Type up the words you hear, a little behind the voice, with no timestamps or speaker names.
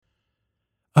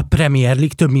A Premier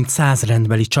League több mint 100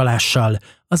 rendbeli csalással,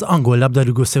 az Angol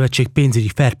Labdarúgó-szövetség pénzügyi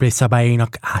fair play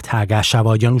szabályainak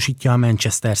áthágásával gyanúsítja a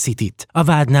Manchester Cityt. A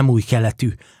vád nem új keletű,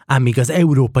 ám míg az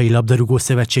Európai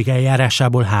Labdarúgó-szövetség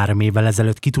eljárásából 3 évvel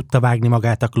ezelőtt ki tudta vágni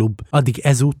magát a klub, addig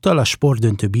ezúttal a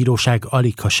sportdöntő bíróság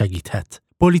aligha segíthet.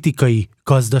 Politikai,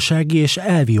 gazdasági és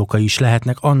elvi okai is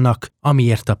lehetnek annak,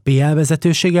 amiért a PL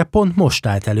vezetősége pont most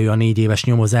állt elő a 4 éves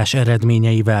nyomozás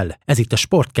eredményeivel. Ez itt a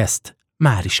Sportcast,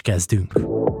 már is kezdünk.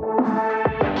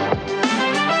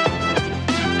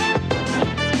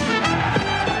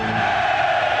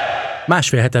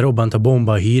 Másfél hete robbant a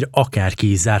bomba hír,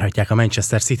 akárki is zárhatják a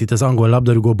Manchester Cityt az angol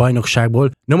labdarúgó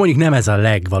bajnokságból. No, mondjuk nem ez a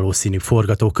legvalószínűbb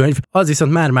forgatókönyv, az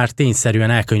viszont már tényszerűen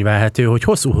elkönyvelhető, hogy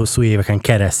hosszú-hosszú éveken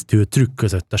keresztül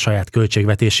trükközött a saját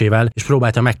költségvetésével, és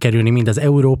próbálta megkerülni mind az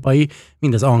európai,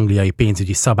 mind az angliai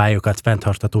pénzügyi szabályokat,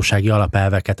 fenntarthatósági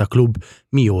alapelveket a klub,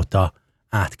 mióta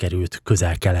átkerült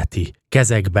közel-keleti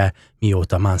kezekbe,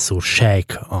 mióta Mansour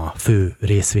Sheikh a fő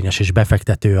részvényes és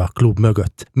befektető a klub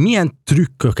mögött. Milyen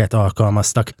trükköket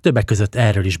alkalmaztak? Többek között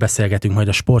erről is beszélgetünk majd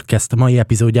a Sportcast mai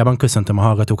epizódjában. Köszöntöm a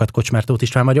hallgatókat, Kocsmár Tóth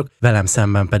István vagyok, velem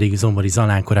szemben pedig Zombori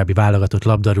Zalán, korábbi válogatott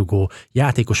labdarúgó,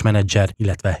 játékos menedzser,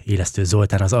 illetve Élesztő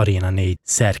Zoltán, az Arena 4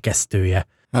 szerkesztője.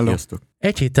 Hello.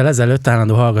 Egy héttel ezelőtt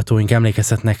állandó hallgatóink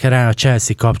emlékezhetnek rá, a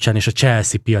Chelsea kapcsán és a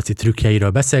Chelsea piaci trükkjeiről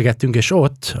beszélgettünk, és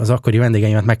ott az akkori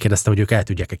vendégeimet megkérdezte, hogy ők el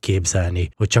tudják-e képzelni,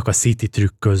 hogy csak a City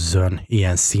trükközzön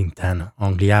ilyen szinten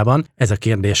Angliában. Ez a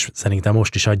kérdés szerintem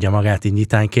most is adja magát így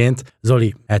nyitánként.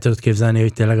 Zoli, el tudod képzelni,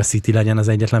 hogy tényleg a City legyen az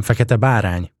egyetlen fekete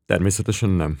bárány? Természetesen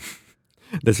nem.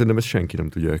 De szerintem ezt senki nem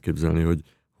tudja elképzelni,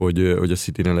 hogy a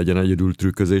City-nél legyen egyedül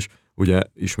trükközés. Ugye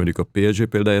ismerjük a PSG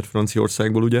példáját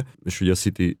Franciaországból, ugye, és ugye a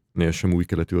City-nél sem új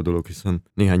keletű a dolog, hiszen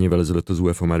néhány évvel ezelőtt az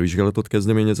UEFA már vizsgálatot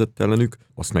kezdeményezett ellenük,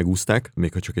 azt megúszták,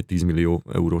 még ha csak egy 10 millió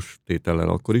eurós tétellel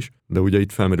akkor is. De ugye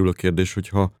itt felmerül a kérdés, hogy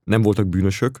ha nem voltak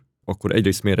bűnösök, akkor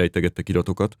egyrészt miért rejtegettek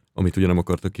iratokat, amit ugye nem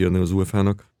akartak kiadni az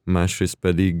UEFA-nak, másrészt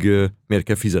pedig miért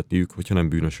kell fizetniük, hogyha nem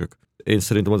bűnösök. Én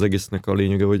szerintem az egésznek a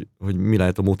lényege, hogy mi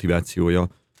lehet a motivációja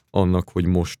annak, hogy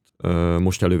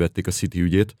most elővették a City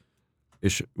ügyét,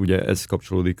 és ugye ez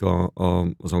kapcsolódik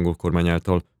az angol kormány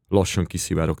által lassan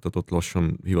kiszivárogtatott,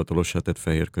 lassan hivatalossá tett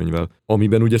fehér könyvvel,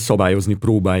 amiben ugye szabályozni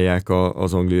próbálják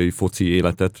az angliai foci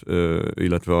életet,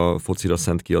 illetve a focira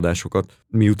szent kiadásokat.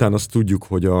 Miután azt tudjuk,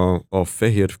 hogy a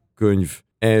fehér könyv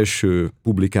első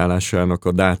publikálásának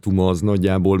a dátuma az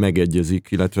nagyjából megegyezik,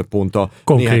 illetve pont a...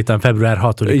 Konkrétan február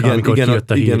 6-a, amikor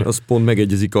kijött a hír. Igen, az pont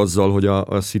megegyezik azzal, hogy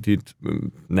a Cityt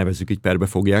nevezzük így perbe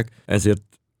fogják, ezért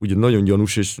ugye nagyon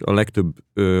gyanús, és a legtöbb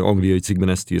angliai cikkben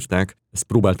ezt írták. Ezt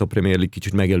próbálta a Premier League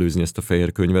kicsit megelőzni, ezt a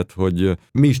fehér könyvet, hogy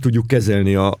mi is tudjuk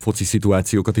kezelni a foci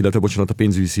szituációkat, illetve a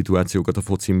pénzügyi szituációkat a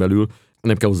focin belül,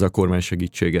 nem kell hozzá a kormány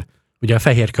segítsége. Ugye a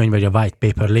fehér könyv vagy a white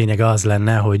paper lényege az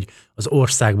lenne, hogy az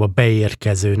országba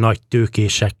beérkező nagy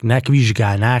tőkéseknek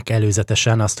vizsgálnák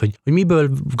előzetesen azt, hogy miből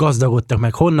gazdagodtak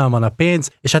meg, honnan van a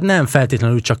pénz, és hát nem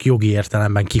feltétlenül csak jogi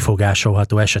értelemben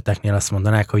kifogásolható eseteknél azt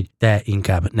mondanák, hogy te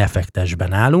inkább ne fektess be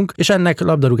nálunk, és ennek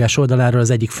labdarúgás oldaláról az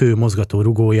egyik fő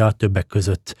mozgatórugója többek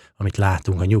között, amit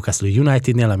látunk a Newcastle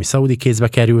Unitednél, ami szaudi kézbe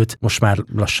került, most már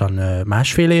lassan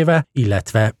másfél éve,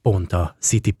 illetve pont a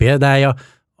City példája.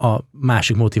 A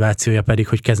másik motivációja pedig,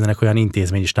 hogy kezdenek olyan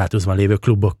intézményi státuszban lévő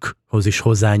klubokhoz is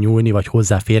hozzányúlni, vagy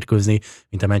hozzáférkőzni,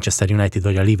 mint a Manchester United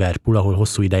vagy a Liverpool, ahol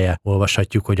hosszú ideje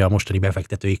olvashatjuk, hogy a mostani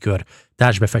befektetői kör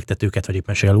társbefektetőket, vagy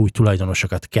éppenséggel új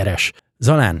tulajdonosokat keres.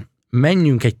 Zalán,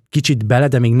 menjünk egy kicsit bele,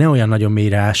 de még ne olyan nagyon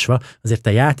mélyre ásva, azért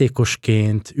te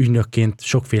játékosként, ügynökként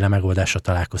sokféle megoldásra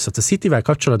találkoztat. A Cityvel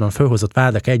kapcsolatban felhozott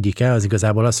vádak egyike az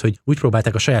igazából az, hogy úgy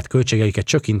próbálták a saját költségeiket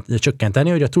csökkenteni,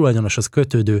 hogy a tulajdonoshoz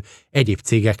kötődő egyéb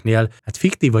cégeknél hát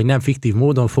fiktív vagy nem fiktív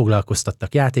módon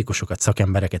foglalkoztattak játékosokat,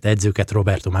 szakembereket, edzőket.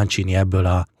 Roberto Mancini ebből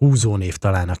a húzónév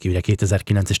talán, aki ugye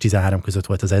 2009 és 2013 között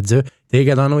volt az edző.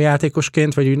 Téged annó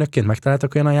játékosként vagy ügynökként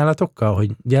megtaláltak olyan ajánlatokkal,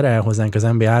 hogy gyere el hozzánk az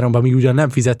NBA3-ba, mi ugyan nem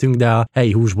fizetünk, de a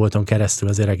helyi húsbolton keresztül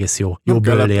azért egész jó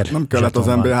bőlér. Nem kellett az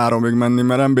NBA3-ig menni,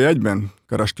 mert NBA1-ben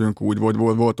kerestünk úgy,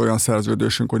 volt olyan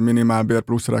szerződésünk, hogy minimálbér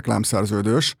plusz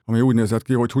reklámszerződés, ami úgy nézett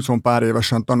ki, hogy 20 pár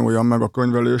évesen tanuljam meg a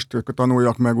könyvelést,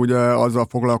 tanuljak meg ugye azzal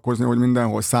foglalkozni, hogy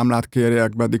mindenhol számlát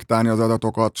kérjek, bediktálni az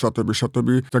adatokat, stb.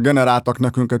 Generáltak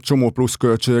nekünk egy csomó plusz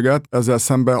költséget, ezzel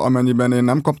szemben amennyiben én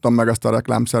nem kaptam meg ezt a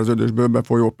reklámszerződésből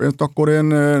befolyó pénzt, akkor én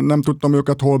nem tudtam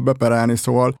őket hol beperelni,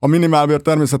 szóval a minimálbér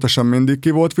természetesen mindig ki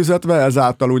volt fizetve,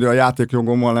 ezáltal ugye a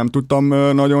játékjogommal nem tudtam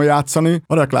nagyon játszani,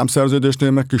 a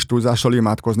reklámszerződésnél meg kis túlzással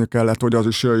imádkozni kellett, hogy az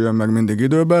is jöjjön meg mindig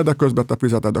időbe, de közben te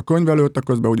fizeted a könyvelőt, te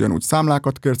közben ugyanúgy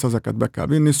számlákat kérsz, ezeket be kell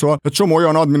vinni, szóval egy csomó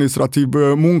olyan adminisztratív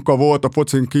munka volt a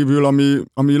focin kívül,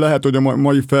 ami lehet, hogy a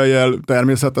mai fejjel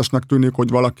természetesnek tűnik, hogy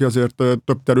valaki azért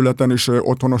több területen is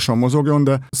otthonosan mozogjon,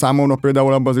 de számomra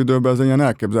például abban az időben ez ilyen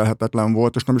elképzelhetetlen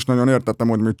volt, és nem is nagyon értettem,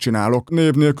 hogy mit csinálok.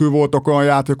 Név nélkül voltak olyan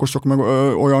játékosok, meg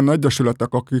olyan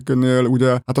egyesületek, akiknél ugye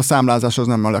hát a számlázás az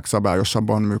nem a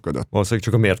legszabályosabban működött. Valószínűleg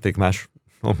csak a mérték más.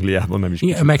 Angliában nem is.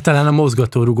 Igen, meg talán a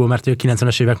mozgatórugó, mert a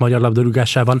 90-es évek magyar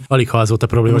labdarúgásában alig ha az volt a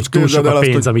probléma, hogy túl sok a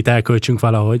pénz, amit elköltsünk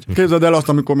valahogy. Képzeld el azt,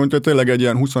 amikor mondjuk tényleg egy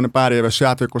ilyen 20 pár éves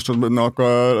játékosnak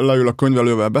leül a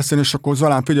könyvelővel beszélni, és akkor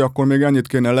Zalán, figyelj, akkor még ennyit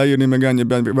kéne leírni, még ennyi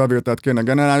bevételt kéne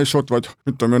generálni, és ott vagy,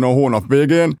 mit tudom én, a hónap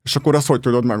végén, és akkor azt hogy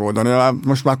tudod megoldani?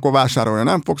 Most már akkor vásárolni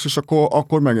nem fogsz, és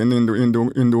akkor megint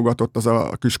indulgatott az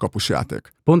a kiskapus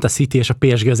játék. Pont a City és a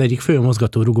PSG az egyik fő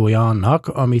mozgatórugója annak,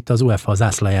 amit az UEFA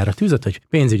zászlajára tűzött, hogy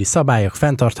pénzügyi szabályok,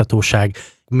 fenntarthatóság,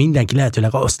 mindenki lehetőleg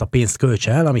azt a pénzt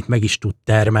költse el, amit meg is tud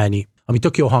termelni, ami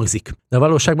tök jól hangzik. De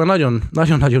valóságban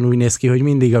nagyon-nagyon úgy néz ki, hogy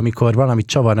mindig, amikor valamit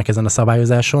csavarnak ezen a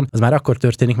szabályozáson, az már akkor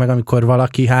történik meg, amikor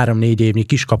valaki 3-4 évnyi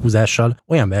kiskapuzással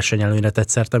olyan versenyelőnyre tett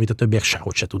szert, amit a többiek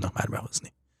sehogy se tudnak már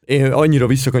behozni. Én annyira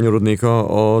visszakanyarodnék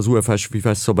az UEFA-s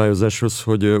FIFA-s szabályozáshoz,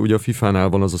 hogy ugye a FIFA-nál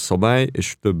van az a szabály,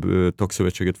 és több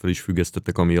tagszövetséget fel is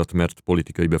függesztettek amiatt, mert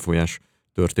politikai befolyás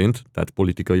történt, tehát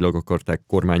politikailag akarták,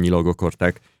 kormányilag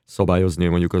akarták szabályozni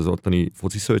mondjuk az ottani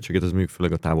foci szövetséget, ez mondjuk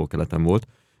főleg a Távol-Keleten volt,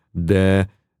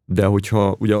 de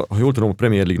hogyha, ugye, ha jól tudom, a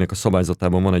Premier League-nek a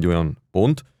szabályzatában van egy olyan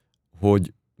pont,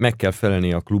 hogy meg kell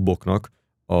felelni a kluboknak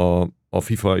a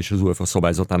FIFA és az UEFA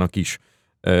szabályzatának is.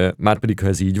 Márpedig, ha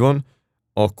ez így van,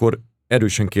 akkor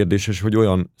erősen kérdéses, hogy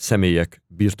olyan személyek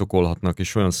birtokolhatnak,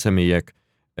 és olyan személyek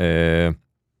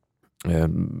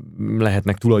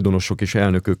lehetnek tulajdonosok és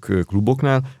elnökök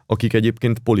kluboknál, akik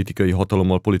egyébként politikai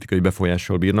hatalommal, politikai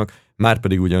befolyással bírnak,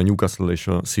 márpedig ugye a Newcastle és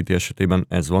a City esetében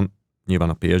ez van, nyilván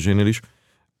a PSG-nél is.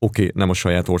 Oké, nem a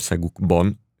saját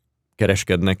országukban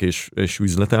kereskednek és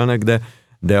üzletelnek,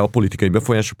 de a politikai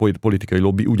befolyás, a politikai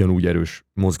lobby ugyanúgy erős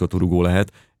mozgatórugó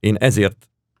lehet. Én ezért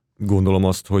gondolom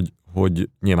azt, hogy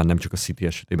nyilván nem csak a City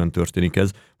esetében történik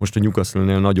ez. Most a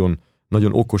Newcastle-nél nagyon,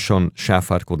 nagyon okosan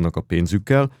sáfárkodnak a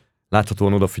pénzükkel,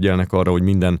 láthatóan odafigyelnek arra, hogy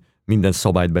minden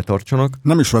szabályt betartsanak.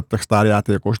 Nem is vettek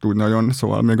sztárjátékost úgy nagyon,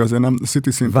 szóval még azért nem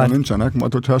City szinten nincsenek,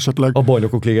 majd hogyha esetleg... A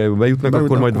bajnokok ligájába bejutnak,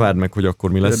 akkor majd várd meg, hogy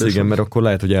akkor mi lesz, igen, mert akkor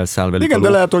lehet, hogy elszáll velük. Igen, de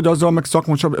lehet, hogy azzal meg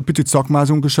picit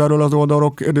szakmázunk is erről az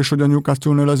oldalról, kérdés, hogy a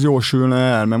Newcastle-nél ez jól sülne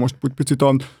el, mert most picit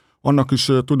annak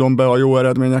is tudom be a jó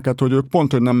eredményeket, hogy ők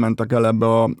pont, hogy nem mentek el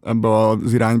ebbe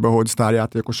az irányba, hogy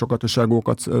sztárjátékosokat és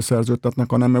egókat szerződtetnek,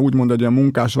 hanem úgymond egy ilyen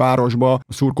munkás városba, a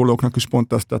szurkolóknak is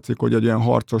pont ezt tetszik, hogy egy ilyen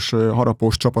harcos,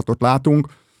 harapós csapatot látunk.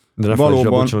 De ne felejtsd,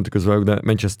 bocsánat, közben, de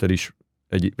Manchester is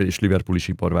és Liverpool is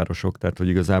iparvárosok, tehát hogy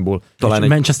igazából talán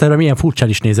Manchesterben milyen furcsán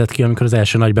is nézett ki, amikor az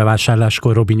első nagy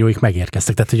bevásárláskor Robinhoik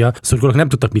megérkeztek. Tehát, hogy a szurkolók nem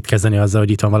tudtak mit kezdeni azzal,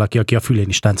 hogy itt van valaki, aki a fülén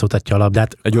is táncoltatja a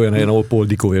labdát. Egy olyan helyen, ahol Paul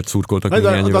Dicóért szurkoltak.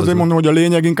 Azért mondom, hogy a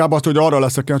lényeg inkább az, hogy arra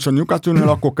leszek kíváncsi a Newcastle-nél,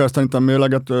 akkor kell szerintem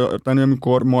mérleget tenni,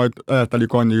 amikor majd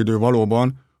eltelik annyi idő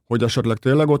valóban, hogy esetleg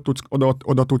tényleg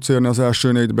oda tudsz érni az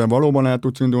első négyben, valóban el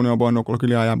tudsz indulni a bajnokok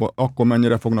ligájába, akkor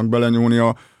mennyire fognak belenyúlni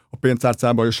a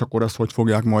pénztárcába, és akkor ezt hogy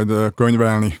fogják majd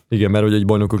könyvelni. Igen, mert hogy egy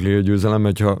bajnokok ligai győzelem,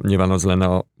 hogyha nyilván az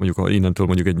lenne innentől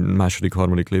mondjuk egy második,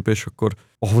 harmadik lépés, akkor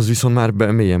ahhoz viszont már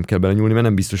mélyen kell belenyúlni, mert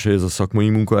nem biztos, hogy ez a szakmai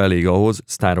munka elég ahhoz,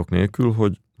 sztárok nélkül,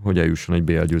 hogy eljusson egy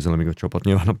BL győzelemig a csapat.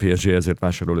 Nyilván a PSG ezért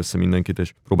vásárol össze mindenkit,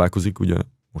 és próbálkozik, ugye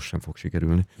most sem fog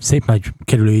sikerülni. Szép nagy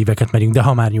kerülő éveket megyünk, de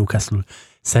ha már Newcastle.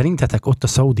 Szerintetek ott a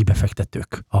szaudi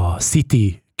befektetők a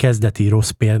City kezdeti rossz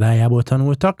példájából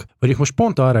tanultak, vagy ők most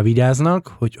pont arra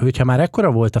vigyáznak, hogyha már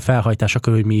ekkora volt a felhajtás,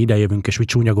 akkor hogy mi idejövünk, és mi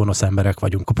csúnya gonosz emberek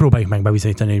vagyunk, akkor próbáljuk meg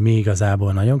bebizonyítani, hogy mi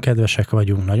igazából nagyon kedvesek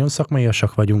vagyunk, nagyon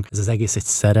szakmaiasak vagyunk. Ez az egész egy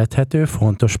szerethető,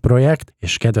 fontos projekt,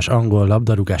 és kedves angol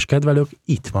labdarúgás kedvelők,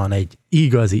 itt van egy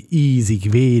igazi, ízig,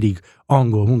 vérig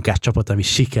angol munkáscsapat, ami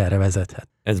sikerre vezethet.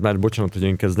 Ez már, bocsánat, hogy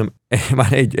én kezdem,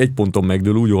 már egy ponton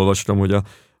megdől, úgy olvastam,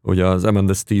 hogy az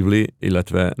Amanda Stevely,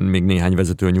 illetve még néhány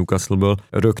vezető a Newcastle-ből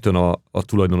rögtön a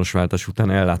tulajdonosváltás után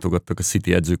ellátogattak a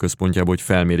City edzőközpontjába, hogy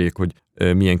felmérjék, hogy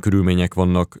milyen körülmények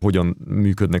vannak, hogyan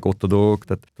működnek ott a dolgok,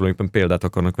 tehát tulajdonképpen példát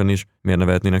akarnak venni, és miért ne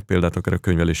vehetnének példát akár a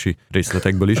könyvelési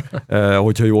részletekből is,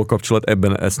 hogyha jó a kapcsolat,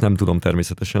 ebben ezt nem tudom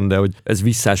természetesen, de hogy ez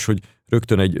visszás, hogy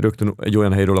rögtön egy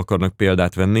olyan helyről akarnak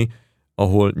példát venni,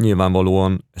 ahol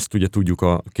nyilvánvalóan, ezt ugye tudjuk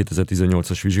a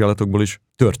 2018-as vizsgálatokból is,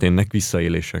 történnek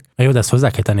visszaélések. Na jó, de ezt hozzá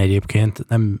kell tenni egyébként,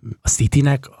 nem a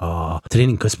Citynek a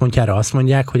tréning központjára azt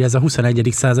mondják, hogy ez a 21.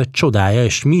 század csodája,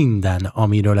 és minden,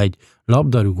 amiről egy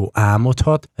labdarúgó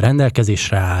álmodhat,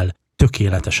 rendelkezésre áll,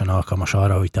 tökéletesen alkalmas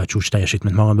arra, hogy te a csúcs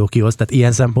teljesítményt magadból kihoz. Tehát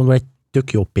ilyen szempontból egy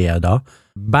tök jó példa.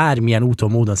 Bármilyen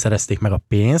úton, módon szerezték meg a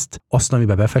pénzt, azt,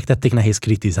 amiben befektették, nehéz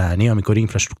kritizálni, amikor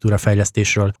infrastruktúra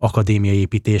fejlesztésről, akadémiai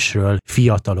építésről,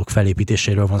 fiatalok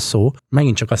felépítéséről van szó.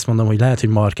 Megint csak azt mondom, hogy lehet, hogy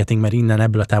marketing, mert innen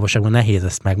ebből a távolságban nehéz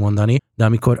ezt megmondani, de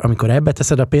amikor ebbe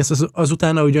teszed a pénzt, az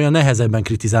utána úgy olyan nehezebben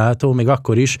kritizálható, még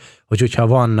akkor is, hogyha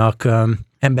vannak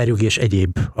emberjogi és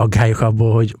egyéb aggályok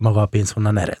abból, hogy maga a pénz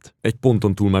honnan ered. Egy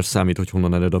ponton túl már számít, hogy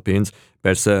honnan ered a pénz.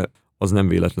 Persze az nem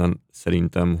véletlen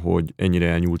szerintem, hogy ennyire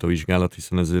elnyúlt a vizsgálat,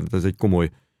 hiszen ez egy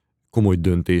komoly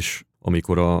döntés,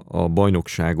 amikor a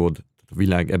bajnokságod, a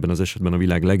világ, ebben az esetben a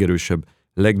világ legerősebb,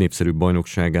 legnépszerűbb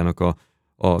bajnokságának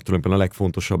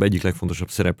tulajdonképpen egyik legfontosabb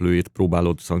szereplőjét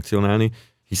próbálod szankcionálni,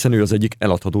 hiszen ő az egyik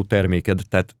eladható terméked,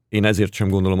 tehát én ezért sem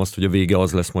gondolom azt, hogy a vége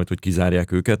az lesz majd, hogy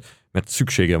kizárják őket, mert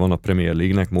szüksége van a Premier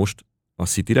League-nek most a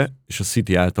Cityre, és a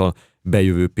City által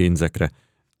bejövő pénzekre.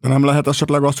 De nem lehet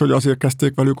esetleg az, hogy azért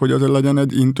kezdték velük, hogy azért legyen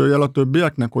egy intőjel a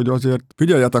többieknek, hogy azért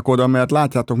figyeljetek oda, mert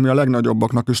látjátok, mi a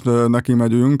legnagyobbaknak is neki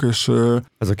megyünk, és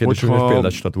ez a kérdés, hogy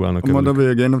példát statuálnak majd a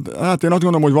végén. Hát én azt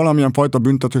gondolom, hogy valamilyen fajta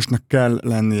büntetésnek kell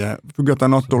lennie.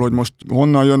 Független attól, hogy most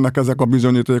honnan jönnek ezek a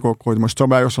bizonyítékok, hogy most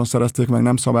szabályosan szerezték meg,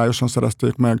 nem szabályosan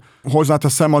szerezték meg.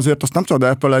 Hozzáteszem azért, azt nem szabad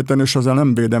elfelejteni, és ezzel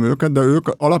nem védem őket, de ők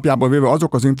alapjában véve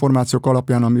azok az információk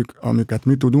alapján, amiket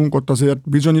mi tudunk, ott azért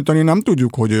bizonyítani nem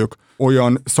tudjuk, hogy ők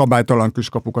olyan szabálytalan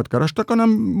kiskapukat kerestek,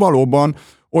 hanem valóban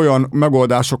olyan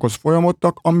megoldásokhoz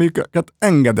folyamodtak, amiket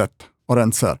engedett a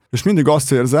rendszer. És mindig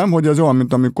azt érzem, hogy ez olyan,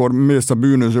 mint amikor mész a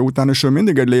bűnöző után, és ő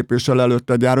mindig egy lépéssel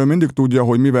előtte jár, ő mindig tudja,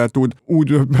 hogy mivel tud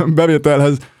úgy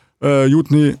bevételhez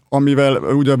jutni, amivel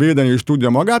ugye védeni is tudja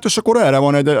magát, és akkor erre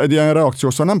van egy ilyen reakció,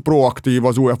 szóval nem proaktív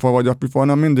az UEFA vagy a FIFA,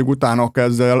 hanem mindig utána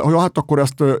kezd el, hogy hát akkor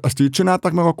ezt így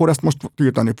csinálták, meg akkor ezt most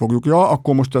tiltani fogjuk. Ja,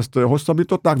 akkor most ezt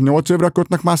hosszabbították, 8 évre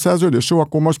kötnek már szerződés, jó,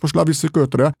 akkor most leviszik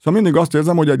 5-re. Szóval mindig azt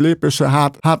érzem, hogy egy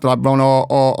lépéssel hátrább van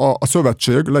a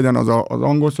szövetség, legyen az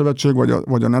angol szövetség,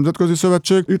 vagy a nemzetközi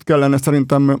szövetség. Itt kellene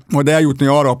szerintem majd eljutni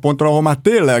arra a pontra, ahol már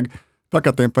tényleg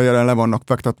feketén-fehéren le vannak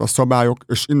fektetve a szabályok,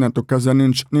 és innentől kezdve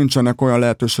nincsenek olyan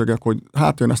lehetőségek, hogy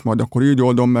hát én ezt majd akkor így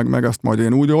oldom meg ezt majd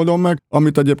én úgy oldom meg.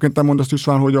 Amit egyébként te mondasz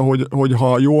István, hogy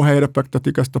ha jó helyre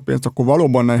fektetik ezt a pénzt, akkor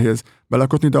valóban nehéz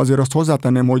belekötni, de azért azt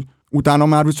hozzátenném, hogy utána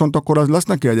már viszont akkor az lesz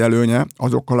neki egy előnye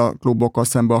azokkal a klubokkal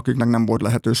szemben, akiknek nem volt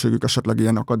lehetőségük esetleg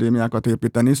ilyen akadémiákat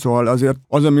építeni. Szóval azért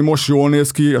az, ami most jól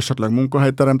néz ki, esetleg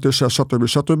munkahelyteremtéssel,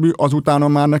 stb. Az utána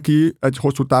már neki egy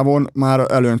hosszú távon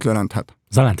már előnyt jelenthet.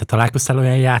 Zalán, te találkoztál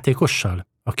olyan játékossal,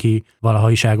 aki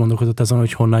valaha is elgondolkodott azon,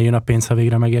 hogy honnan jön a pénz, ha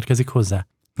végre megérkezik hozzá?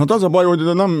 Hát az a baj,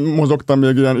 hogy nem mozogtam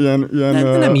még ilyen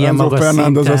nem ilyen Enzo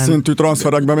Fernández szintű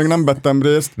transferekben, még nem vettem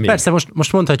részt. Persze,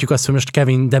 most mondhatjuk azt, hogy most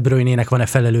Kevin De Bruyne-nek van-e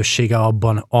felelőssége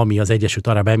abban, ami az Egyesült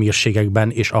Arab Emírségekben,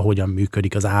 és ahogyan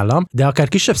működik az állam, de akár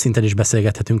kisebb szinten is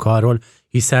beszélgethetünk arról,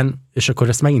 hiszen, és akkor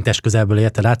ezt megint testközelből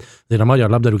érted át, azért a magyar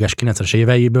labdarúgás 90-es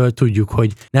éveiből tudjuk,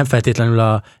 hogy nem feltétlenül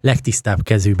a legtisztább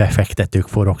kezű befektetők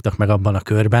forogtak meg abban a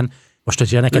körben. Most,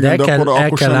 hogyha neked el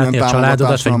kell látni a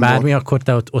családodat, vagy bármi, akkor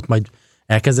te ott majd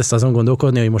elkezdesz azon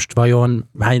gondolkodni, hogy most vajon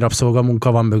hány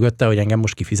rabszolgamunka van mögötte, hogy engem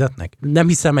most kifizetnek? Nem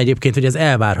hiszem egyébként, hogy ez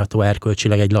elvárható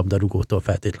erkölcsileg egy labdarúgótól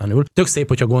feltétlenül. Tök szép,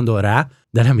 hogyha gondol rá,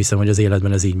 de nem hiszem, hogy az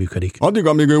életben ez így működik. Addig,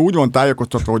 amíg ő úgy van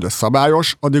tájékoztatva, hogy ez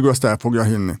szabályos, addig ő ezt el fogja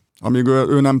hinni. Amíg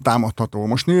ő nem támadható.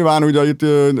 Most nyilván ugye itt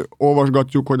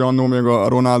olvasgatjuk, hogy annó még a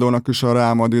Ronaldónak is a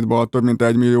Real Madridban több mint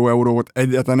 1 millió euró volt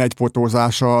egyetlen egy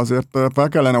fotózása, azért fel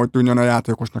kellene, hogy tűnjön a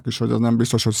játékosnak is, hogy ez nem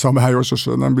biztos, hogy szabályos, és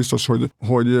nem biztos,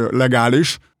 hogy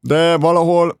legális, de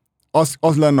valahol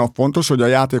az lenne a fontos, hogy a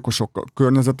játékosok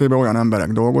környezetében olyan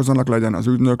emberek dolgozzanak, legyen az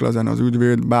ügynök, legyen az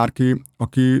ügyvéd, bárki,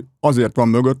 aki azért van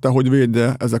mögötte, hogy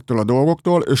védje ezektől a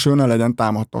dolgoktól, és ő ne legyen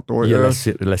támadható.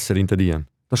 Lesz szerinted ilyen?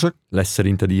 Tessék? Lesz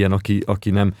szerinted ilyen, aki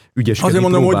nem ügyeskedni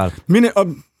azért mondom, próbál? Hogy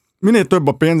minél több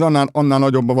a pénz, annál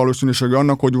nagyobb a valószínűség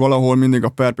annak, hogy valahol mindig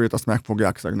a fair play-t azt meg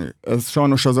fogják szegni. Ez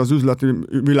sajnos az üzleti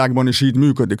világban is így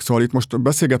működik. Szóval itt most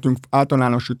beszélgetünk,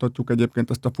 általánosíthatjuk egyébként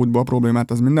ezt a futball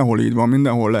problémát, ez mindenhol így van,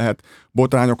 mindenhol lehet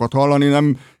botrányokat hallani.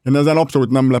 Én ezen abszolút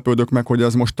nem lepődök meg, hogy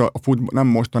ez most a futball, nem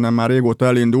most, hanem már régóta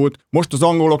elindult. Most az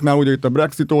angoloknál ugye itt a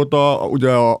Brexit óta,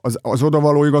 ugye az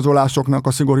odavaló igazolásoknak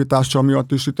a szigorítása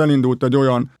miatt is itt elindult egy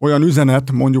olyan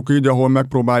üzenet, mondjuk így, ahol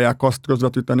megpróbálják azt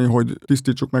közvetíteni, hogy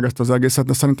tisztítsuk meg ezt az egészet,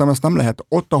 de szerintem ezt nem lehet.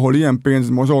 Ott, ahol ilyen pénz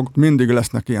mozog, mindig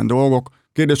lesznek ilyen dolgok.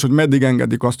 Kérdés, hogy meddig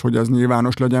engedik azt, hogy ez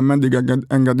nyilvános legyen, meddig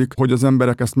engedik, hogy az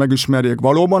emberek ezt megismerjék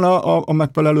valóban a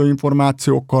megfelelő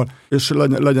információkkal, és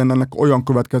legyen ennek olyan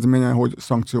következménye, hogy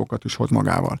szankciókat is hoz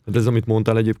magával. De ez, amit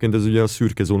mondtál egyébként, ez ugye a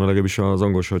szürke zóna, legalábbis az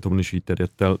angol sajtóban is így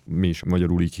terjedt el, mi is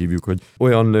magyarul így hívjuk, hogy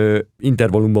olyan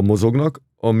intervallumban mozognak,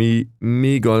 ami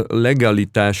még a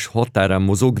legalitás határán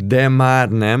mozog, de már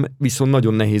nem, viszont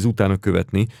nagyon nehéz utána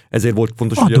követni. Ezért volt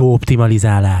fontos, hogy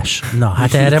adóoptimalizálás. Na,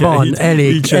 hát erre van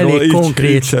elég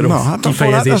konkrét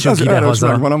kifejezés, hogy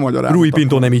idehaza. Rui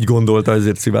Pinto nem így gondolta,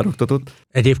 ezért szivárogtatott.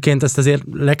 Egyébként ezt azért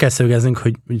le kell szögeznünk,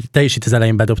 hogy te is itt az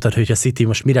elején bedobtad, hogy a City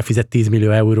most mire fizet 10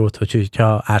 millió eurót,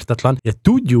 hogyha ártatlan. De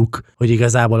tudjuk, hogy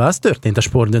igazából az történt a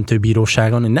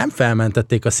sportdöntőbíróságon, hogy nem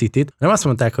felmentették a Cityt, hanem azt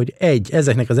mondták, hogy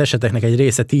ezeknek az eseteknek egy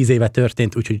része 10 éve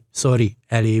történt, úgyhogy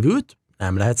elévült,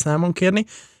 nem lehet számon kérni.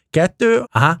 2,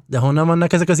 de honnan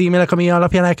vannak ezek az e-mailek, ami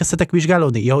alapján elkezdtetek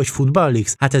vizsgálódni? Ja, hogy Football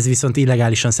Leaks? Hát ez viszont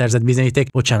illegálisan szerzett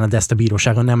bizonyíték, bocsánat, de ezt a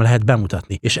bíróságon nem lehet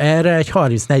bemutatni. És erre egy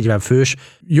 30-40 fős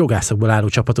jogászokból álló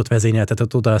csapatot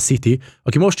vezényeltetett oda a City,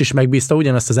 aki most is megbízta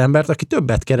ugyanazt az embert, aki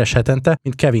többet keres hetente,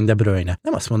 mint Kevin De Bruyne.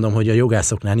 Nem azt mondom, hogy a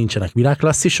jogászoknál nincsenek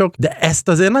világklasszisok, de ezt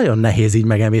azért nagyon nehéz így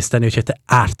megemészteni, hogyha te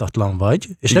ártatlan vagy,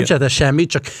 és igen, nem csináltál semmit,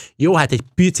 csak jó, hát egy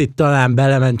picit talán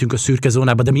belementünk a szürke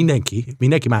zónába, de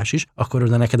mindenki más is, akkor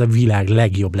oda neked a világ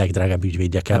legjobb, legdrágább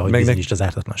ügyvédje kell, hogy bizonyítsd az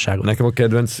ártatlanságot. Nekem a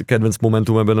kedvenc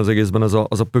momentum ebben az egészben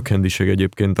az a pökhendiség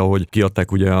egyébként, ahogy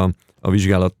kiadták ugye a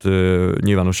vizsgálat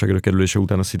nyilvánosságra kerülése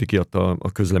után a City kiadta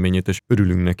a közleményét, és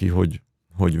örülünk neki,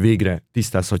 hogy végre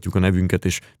tisztázhatjuk a nevünket,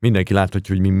 és mindenki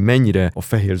láthatja, hogy mi mennyire a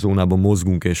fehér zónában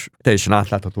mozgunk, és teljesen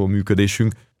átlátható a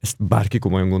működésünk. Ezt bárki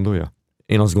komolyan gondolja?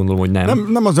 Én azt gondolom, hogy nem.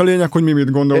 Nem az a lényeg, hogy mi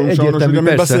mit gondolunk, sajnos, ugye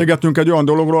mi beszélgetünk egy olyan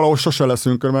dologról, ahol sose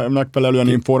leszünk megfelelően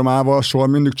informálva, soha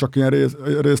mindig csak ilyen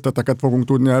részleteket fogunk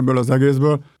tudni ebből az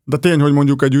egészből. De tény, hogy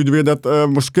mondjuk egy ügyvédet,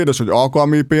 most kérdés, hogy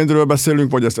alkalmi pénzről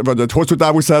beszélünk, vagy egy hosszú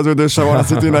távú szerződése van a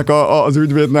Citynek az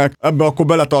ügyvédnek, ebbe akkor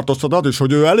beletartozhat az is,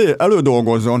 hogy ő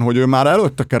elődolgozzon, hogy ő már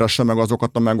előtte keresse meg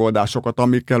azokat a megoldásokat,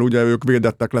 amikkel ugye ők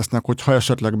védettek lesznek, hogyha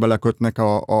esetleg belekötnek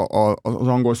az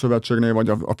angol szövetségnél, vagy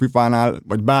a FIFA-nál,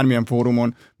 vagy bármilyen fórumon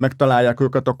megtalálják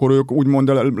őket, akkor ők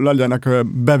úgymond legyenek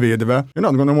bevédve. Én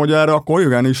azt gondolom, hogy erre akkor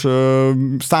igenis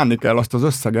szánni kell azt az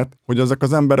összeget, hogy ezek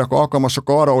az emberek alkalmasak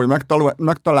arra, hogy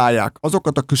megtalálják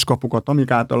azokat a kiskapukat,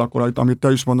 amik átalakul, amit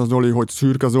te is mondasz, Zoli, hogy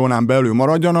szürke zónán belül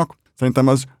maradjanak. Szerintem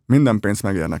az minden pénzt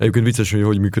megérnek. Egyébként vicces,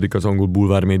 hogy működik az angol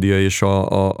bulvármédia és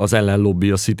az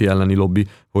ellenlobby, a City elleni lobby,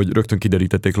 hogy rögtön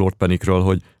kiderítették Lord Penickről,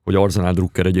 hogy Arsenal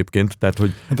drukker egyébként. Tehát,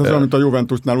 hogy, hát az olyan, mint a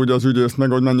Juventusnál ugye az ügyész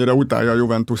meg, hogy mennyire utálja a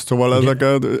Juventus, szóval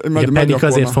ezeket... Penick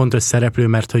azért fontos szereplő,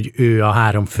 mert hogy ő a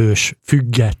 3 fős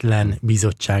független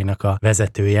bizottságnak a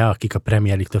vezetője, akik a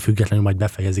Premier League-től függetlenül majd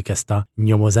befejezik ezt a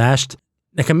nyomozást.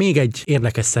 Nekem még egy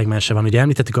érdekes szegmense van, ugye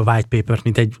említettük a White Papert,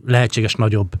 mint egy lehetséges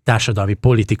nagyobb társadalmi,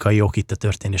 politikai ok itt a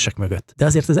történések mögött. De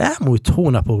azért az elmúlt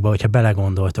hónapokban, hogyha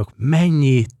belegondoltok,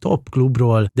 mennyi top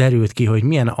klubról derült ki, hogy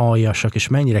milyen aljasak és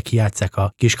mennyire kijátszák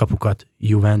a kiskapukat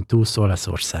Juventus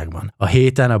Olaszországban. A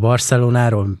héten a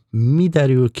Barcelonáról mi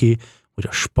derül ki, hogy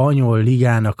a spanyol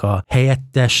ligának a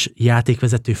helyettes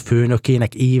játékvezető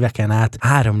főnökének éveken át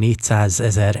 300-400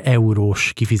 ezer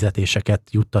eurós kifizetéseket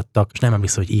juttattak, és nem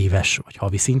emlékszem, hogy éves vagy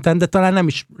havi szinten, de talán nem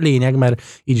is lényeg, mert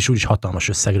így is úgyis hatalmas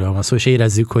összegről van szó, és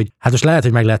érezzük, hogy hát most lehet,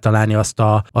 hogy meg lehet találni azt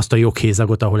a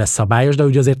joghézagot, ahol ez szabályos, de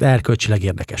úgy azért erkölcsileg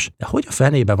érdekes. De hogy a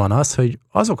fenébe van az, hogy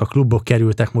azok a klubok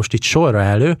kerültek most itt sorra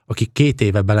elő, akik 2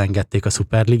 éve belengedték a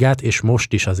Szuperligát, és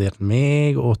most is azért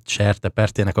még ott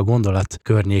sertepertének a gondolat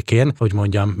környékén, hogy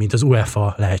mondjam, mint az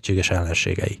UEFA lehetséges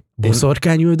ellenségei.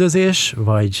 Boszorkányüldözés,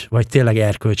 vagy tényleg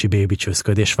erkölcsi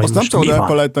bébicsőzködés? Azt nem tudod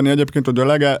elfelejteni egyébként, hogy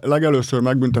a legelőször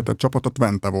megbüntetett csapat a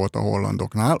Twente volt a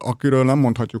hollandoknál, akiről nem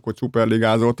mondhatjuk, hogy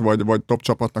szuperligázott, vagy top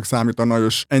csapatnak számítana,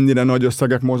 és ennyire nagy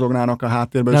összegek mozognának a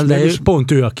háttérben. Nem, de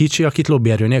pont ő a kicsi, akit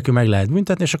lobbyerő nélkül meg lehet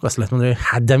büntetni, és akkor azt lehet mondani, hogy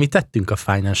hát de mi tettünk a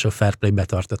Financial Fair Play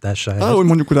betartatására. Hát, hogy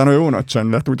mondjuk utána jó nagy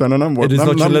csend lett, utána nem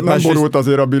volt, nem borult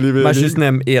azért a Billy végig. Másrészt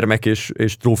nem érmek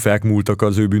és trófeák múltak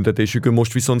az ő büntetésükön,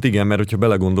 most viszont igen, mert hogyha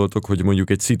belegondoltok, hogy mondjuk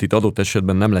egy Cityt adott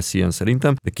esetben nem lesz ilyen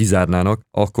szerintem, de kizárnának,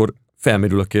 akkor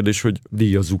felmerül a kérdés, hogy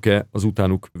díjazzuk-e az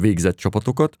utánuk végzett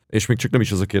csapatokat, és még csak nem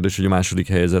is az a kérdés, hogy a második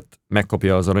helyezett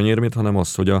megkapja az aranyérmét, hanem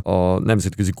az, hogy a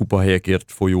nemzetközi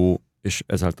kupahelyekért folyó és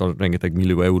ezáltal rengeteg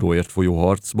millió euróért folyó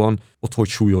harcban, ott hogy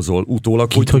súlyozol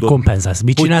utólag. Hogy kompenzálsz?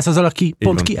 Mit csinálsz azzal, aki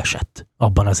pont kiesett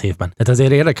abban az évben? Tehát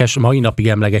azért érdekes, mai napig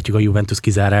emlegetjük a Juventus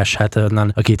kizárását a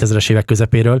 2000-es évek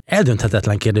közepéről.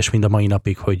 Eldönthetetlen kérdés mind a mai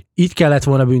napig, hogy így kellett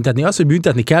volna büntetni. Az, hogy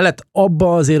büntetni kellett,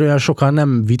 abba azért olyan sokan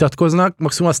nem vitatkoznak,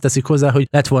 maximum azt teszik hozzá, hogy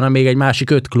lett volna még egy másik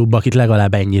 5 klub, akit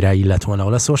legalább ennyire illet volna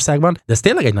Olaszországban. De ez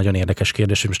tényleg egy nagyon érdekes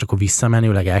kérdés, hogy most akkor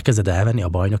visszamenőleg elkezded elvenni a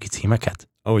bajnoki címeket?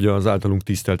 Ahogy az általunk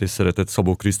tisztelt és szeretett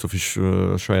Szabó Krisztof is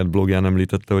saját blogján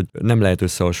említette, hogy nem lehet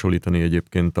összehasonlítani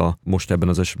egyébként most ebben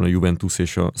az esetben a Juventus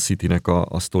és a Citynek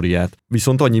a sztoriát.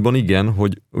 Viszont annyiban igen,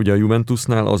 hogy ugye a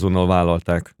Juventusnál azonnal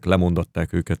vállalták,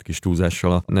 lemondatták őket kis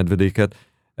túlzással a nedvedéket,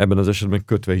 ebben az esetben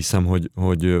kötve hiszem,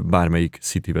 hogy bármelyik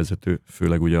City vezető,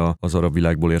 főleg ugye az arab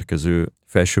világból érkező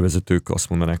felső vezetők azt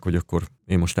mondanák, hogy akkor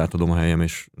én most átadom a helyem,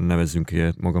 és nevezzünk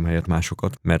magam helyett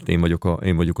másokat, mert én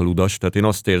vagyok a ludas. Tehát én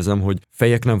azt érzem, hogy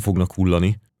fejek nem fognak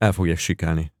hullani, el fogják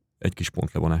sikálni egy kis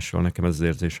pontlevonással, nekem ez az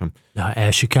érzésem. De ha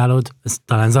elsikálod, ezt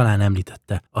talán Zalán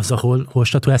említette, az, hol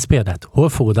statuálsz példát? Hol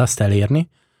fogod azt elérni,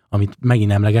 amit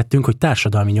megint emlegettünk, hogy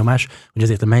társadalmi nyomás, hogy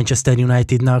azért a Manchester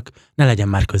Unitednak ne legyen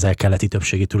már közel-keleti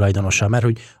többségi tulajdonosa, mert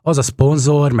hogy az a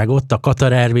szponzor, meg ott a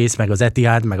Qatar Airways, meg az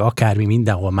Etihad, meg akármi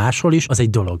mindenhol máshol is, az egy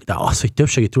dolog. De az, hogy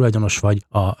többségi tulajdonos vagy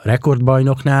a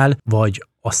rekordbajnoknál, vagy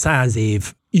a 100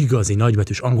 év igazi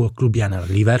nagybetűs angol klubjánál,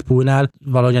 a Liverpoolnál,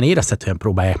 valahogyan érezhetően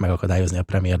próbálják megakadályozni a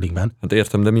Premier League-ben. Hát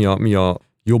értem, de mi a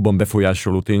jobban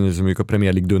befolyásoló tényező mondjuk a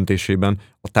Premier League döntésében?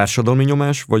 A társadalmi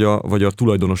nyomás, vagy a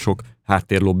tulajdonosok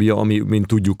háttérlobbija, ami, mint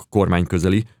tudjuk, kormány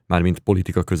közeli, mármint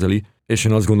politika közeli, és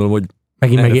én azt gondolom, hogy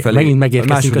Megint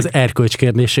megérkeztünk az erkölcs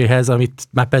kérdéséhez, amit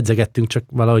már pedzegettünk, csak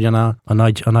valahogyan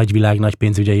a nagy világ nagy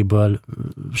pénzügyeiből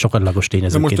sokadlagos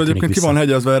tényezőként. De most egyébként ki van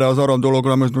hegyezve erre az arab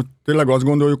dologra, most tényleg azt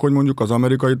gondoljuk, hogy mondjuk az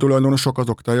amerikai tulajdonosok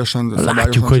azok teljesen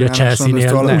látjuk, hogy a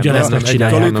Chelsea-nél ugyanezt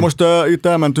megcsinálják. Most itt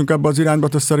elmentünk ebbe az irányba,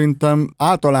 de szerintem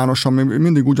általánosan mi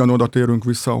mindig ugyanoda térünk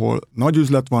vissza, ahol nagy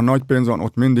üzlet van, nagy pénz van,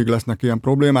 ott mindig lesznek ilyen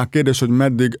problémák. Kérdés, hogy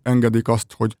meddig engedik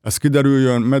azt, hogy ez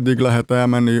kiderüljön, meddig lehet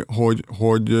elmenni,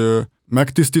 hogy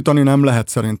megtisztítani nem lehet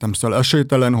szerintem, szóval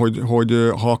esélytelen,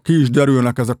 hogy ha ki is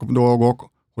derülnek ezek a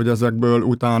dolgok, hogy ezekből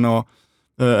utána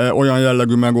olyan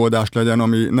jellegű megoldás legyen,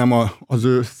 ami nem az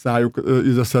ő szájuk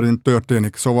íze szerint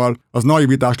történik. Szóval az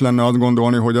naivitás lenne azt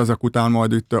gondolni, hogy ezek után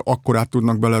majd itt akkorát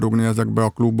tudnak belerúgni ezekbe a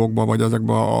klubokba, vagy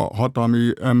ezekbe a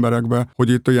hatalmi emberekbe, hogy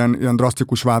itt ilyen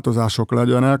drasztikus változások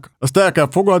legyenek. Ezt el kell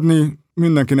fogadni,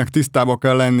 mindenkinek tisztába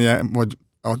kell lennie, vagy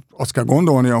azt kell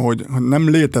gondolnia, hogy nem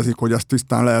létezik, hogy ezt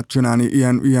tisztán lehet csinálni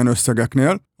ilyen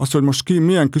összegeknél. Az, hogy most ki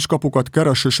milyen kiskapukat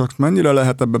keres, és azt mennyire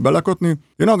lehet ebbe belekötni.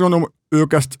 Én azt gondolom,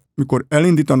 ők ezt, mikor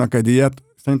elindítanak egy ilyet,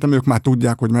 szerintem ők már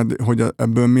tudják, hogy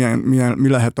ebből mi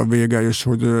lehet a vége, és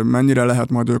hogy mennyire lehet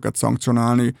majd őket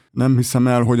szankcionálni. Nem hiszem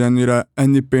el, hogy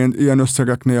ennyi pénz, ilyen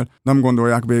összegeknél nem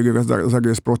gondolják végig az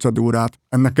egész procedúrát.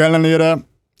 Ennek ellenére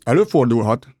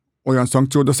előfordulhat olyan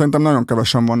szankció, de szerintem nagyon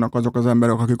kevesen vannak azok az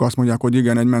emberek, akik azt mondják, hogy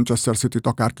igen, egy Manchester City-t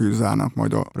akár kizárnak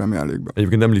majd a Premier League-be.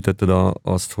 Egyébként említetted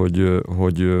azt,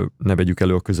 hogy ne vegyük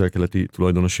elő a közel-keleti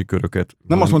tulajdonosi köröket.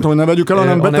 Nem azt mondtam, hogy ne vegyük el,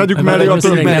 hanem betegyük mellé a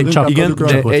többet. Igen,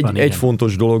 de egy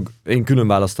fontos dolog, én külön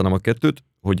választanám a kettőt,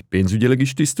 hogy pénzügyileg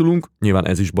is tisztulunk, nyilván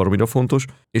ez is baromira fontos,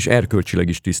 és erkölcsileg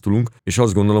is tisztulunk, és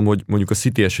azt gondolom, hogy mondjuk a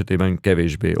City esetében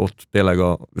kevésbé, ott tényleg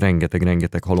a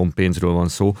rengeteg halom pénzről van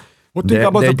szó. Ott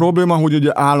inkább az a probléma, hogy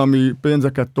ugye állami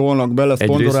pénzeket tolnak bele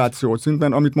szponzoráció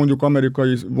szinten, amit mondjuk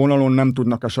amerikai vonalon nem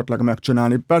tudnak esetleg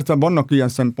megcsinálni. Persze vannak ilyen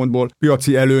szempontból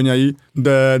piaci előnyei,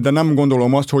 de nem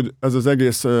gondolom azt, hogy ez az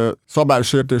egész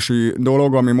szabálysértési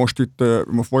dolog, ami most itt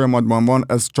folyamatban van,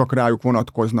 ez csak rájuk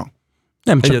vonatkozna.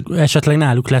 Nem csak esetleg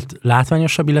náluk lett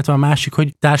látványosabb, illetve a másik,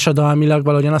 hogy társadalmilag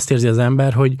valahogyan azt érzi az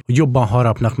ember, hogy jobban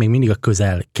harapnak még mindig a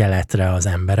közel-keletre az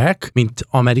emberek, mint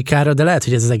Amerikára, de lehet,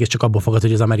 hogy ez az egész csak abból fogad,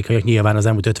 hogy az amerikaiak nyilván az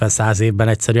elmúlt 50-100 évben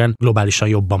egyszerűen globálisan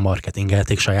jobban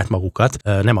marketingelték saját magukat,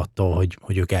 nem attól,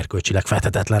 hogy ők erkölcsileg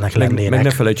feltetetlenek lennének. Meg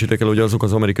ne felejtsétek el, hogy azok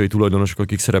az amerikai tulajdonosok,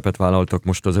 akik szerepet vállaltak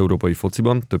most az európai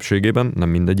fociban, többségében, nem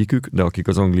mindegyikük, de akik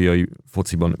az angliai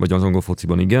fociban, vagy az angol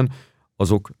fociban igen,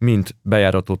 azok mind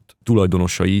bejáratott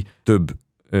tulajdonosai több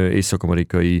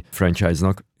észak-amerikai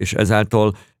franchise-nak, és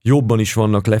ezáltal jobban is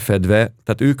vannak lefedve,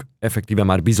 tehát ők effektíve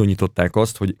már bizonyították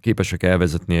azt, hogy képesek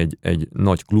elvezetni egy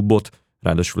nagy klubot,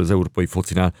 ráadásul az európai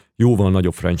focinál jóval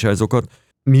nagyobb franchise-okat,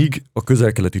 míg a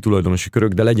közel-keleti tulajdonosi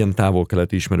körök, de legyen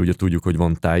távol-keleti is, mert ugye tudjuk, hogy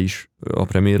van táj is a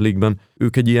Premier League-ben,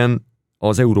 ők egy ilyen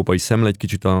az európai szemmel egy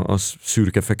kicsit a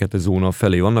szürke-fekete zóna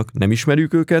felé vannak, nem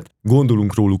ismerjük őket,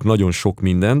 gondolunk róluk nagyon sok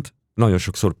mindent, nagyon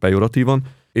sokszor pejoratívan,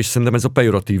 és szerintem ez a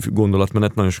pejoratív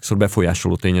gondolatmenet nagyon sokszor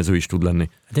befolyásoló tényező is tud lenni.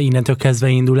 De innentől kezdve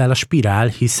indul el a spirál,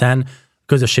 hiszen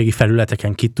közösségi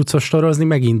felületeken ki tudsz ostorozni,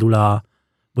 megindul a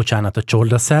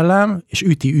csordaszellem, és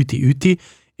üti,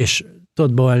 és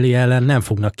Todd Bowley ellen nem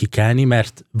fognak kikelni,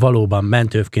 mert valóban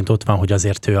mentővként ott van, hogy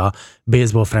azért ő a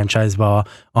baseball franchise-ba,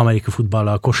 amerikai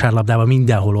futballal, kosárlabdában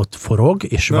mindenhol ott forog,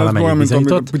 és valamennyit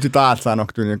bizonyított. Picit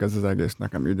álcának tűnik ez az egész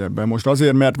nekem ügyebben. Most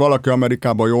azért, mert valaki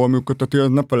Amerikában jól működteti,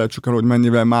 ne felejtsük el, hogy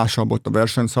mennyivel másabb ott a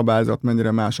versenyszabályzat,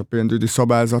 mennyire más a pénzügyi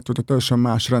szabályzat, tehát teljesen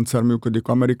más rendszer működik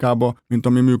Amerikában, mint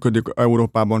ami működik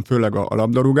Európában, főleg a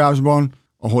labdarúgásban,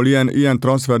 ahol ilyen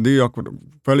transferdíjak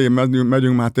felé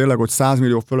megyünk már tényleg, hogy 100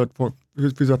 millió fölött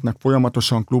fizetnek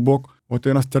folyamatosan klubok, ott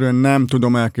én azt nem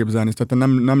tudom elképzelni. Tehát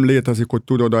nem létezik, hogy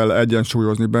tudod el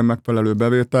egyensúlyozni megfelelő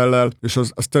bevétellel, és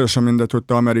az teljesen mindegy, hogy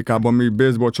te Amerikában mi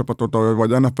baseball csapatot, vagy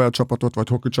NFL csapatot, vagy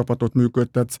hoki csapatot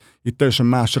működtetsz. Itt teljesen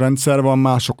más rendszer van,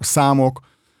 mások a számok,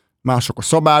 mások a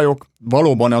szabályok.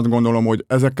 Valóban azt gondolom, hogy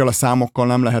ezekkel a számokkal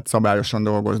nem lehet szabályosan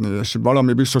dolgozni, és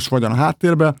valami biztos vagyon a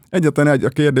háttérben. Egyetlen egy a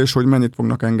kérdés, hogy mennyit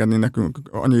fognak engedni nekünk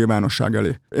a nyilvánosság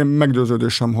elé. Én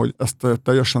meggyőződésem, hogy ezt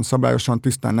teljesen szabályosan,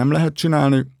 tisztán nem lehet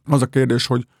csinálni. Az a kérdés,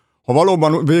 hogy ha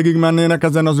valóban végigmennének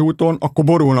ezen az úton, akkor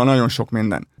borulna nagyon sok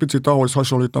minden. Picit ahhoz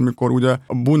hasonlít, amikor ugye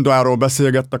a bundáról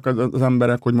beszélgettek az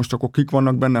emberek, hogy most akkor kik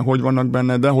vannak benne, hogy vannak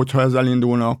benne, de hogyha ez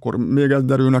elindulna, akkor még ez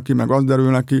derül neki, meg az derül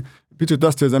neki. Picit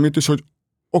azt érzem itt is, hogy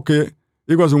oké,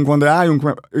 igazunk van, de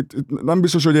álljunk, itt nem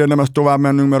biztos, hogy érdemes tovább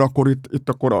mennünk, mert akkor itt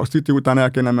akkor a City után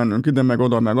el kéne mennünk ide, meg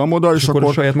oda, meg amoda, és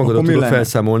akkor saját magadat tudod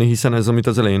felszámolni, hiszen ez, amit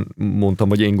az elején mondtam,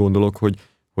 vagy én gondolok,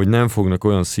 hogy nem fognak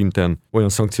olyan szinten olyan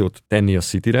szankciót tenni a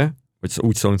Cityre, vagy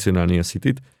úgy szankcionálni a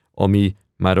Cityt, ami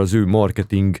már az ő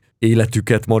marketing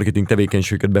életüket, marketing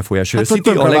tevékenységüket befolyásolja. Hát,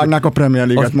 hogy tönkrevágnák a Premier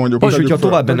League-et mondjuk. És hogyha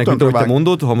tovább mennek, mint ahogy te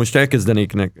mondod, ha most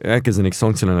elkezdenék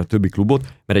szankcionálni a többi klubot,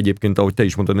 mert egyébként, ahogy te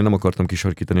is mondtad, én nem akartam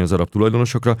kisarkítani az arab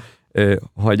tulajdonosokra,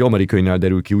 ha egy amerikainál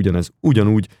derül ki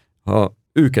ugyanúgy, ha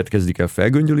őket kezdik el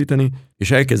felgöngyölíteni,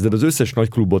 és elkezded az összes nagy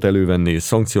klubot elővenni és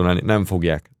szankcionálni, nem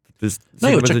fogják. Na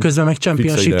jó, csak közben meg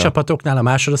Championship csapatoknál a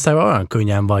másodosztályban olyan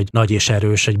könnyen vagy nagy és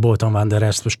erős, egy Bolton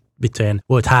Wanderers, most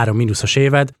volt 3 mínuszos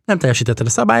éved, nem teljesítetted a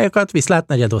szabályokat, viszlát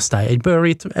negyedosztály, egy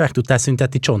Buryt meg tudtál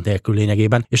szüntetni csont nélkül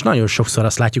lényegében, és nagyon sokszor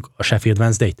azt látjuk a Sheffield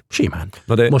Wednesday-t, simán.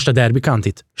 Most a Derby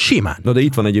County-t, simán. Na de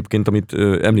itt van egyébként, amit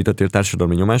említettél,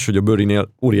 társadalmi nyomás, hogy a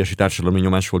Burynél óriási társadalmi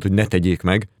nyomás volt, hogy ne tegyék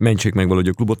meg, mentsék meg valahogy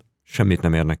a klubot, semmit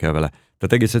nem érnek el vele.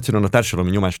 Tehát egész egyszerűen a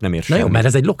társadalmi nyomás nem ér semmit. Na jó, mert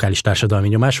ez egy lokális társadalmi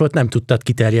nyomás volt, nem tudtad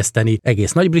kiterjeszteni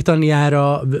egész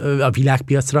Nagy-Britanniára, a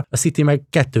világpiacra. A City meg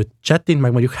 2 csettint,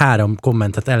 meg mondjuk 3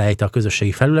 kommentet elejt a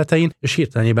közösségi felületein, és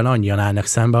hirtelenében annyian állnak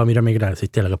szembe, amire még lehet, hogy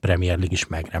tényleg a Premier League is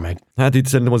megremeg. Hát itt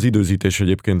szerintem az időzítés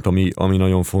egyébként, ami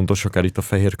nagyon fontos, akár itt a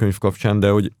fehér könyv kapcsán, de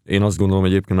hogy én azt gondolom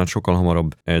egyébként már sokkal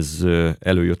hamarabb ez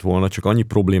előjött volna, csak annyi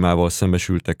problémával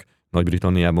szembesültek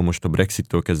Nagy-Britanniában most a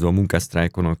Brexittől kezdve a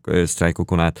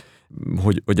munkásztrájkokon át,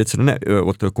 hogy egyszerűen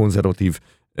ott a konzervatív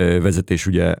vezetés,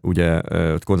 ugye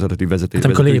konzervatív vezetés. Hát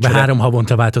amikor lényegben 3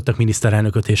 havonta váltottak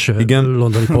miniszterelnököt és igen,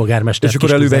 londoni polgármestert. És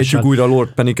akkor elővejtjük újra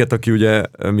Lord Peniket, aki ugye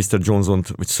Mr. Johnson-t,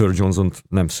 vagy Sir Johnson-t,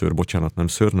 nem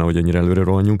Sir, nehogy ennyire előre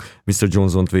rohanjunk, Mr.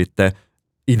 Johnson-t védte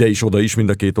ide is, oda is, mind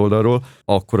a két oldalról,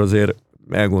 akkor azért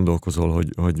elgondolkozol,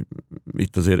 hogy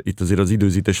itt azért az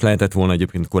időzítés lehetett volna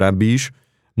egyébként korábbi is.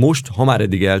 Most, ha már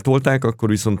eddig eltolták, akkor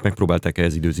viszont megpróbálták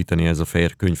ehhez időzíteni ez a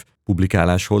fehér könyv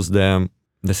publikáláshoz, de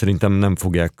szerintem nem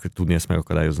fogják tudni ezt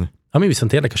megakadályozni. Ami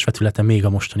viszont érdekes vetülete még a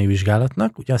mostani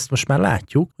vizsgálatnak, ugye azt most már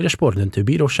látjuk, hogy a sportdöntő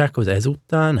bírósághoz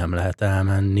ezúttal nem lehet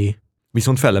elmenni.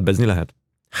 Viszont fellebbezni lehet?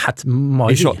 Hát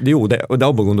majd. És jó, de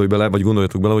abba gondolj bele, vagy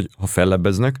gondoljatok bele, hogy ha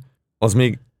fellebbeznek, az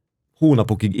még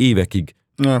hónapokig, évekig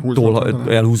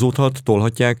elhúzódhat,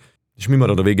 tolhatják, és mi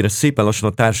marad a végére? Szépen lassan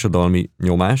a társadalmi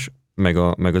nyomás,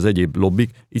 meg az egyéb lobbik,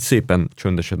 így szépen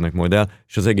csöndesednek majd el,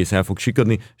 és az egész el fog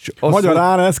sikadni.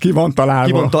 Magyarán ez ki van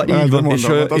találva. Így van.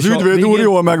 Az ügyvéd úr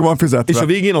jól meg van fizetve. És a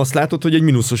végén azt látod, hogy egy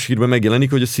mínuszos hírben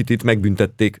megjelenik, hogy a Cityt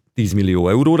megbüntették 10 millió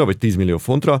euróra, vagy 10 millió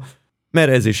fontra, mert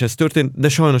ez és ez történt, de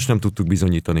sajnos nem tudtuk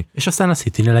bizonyítani. És aztán a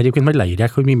Citynél egyébként majd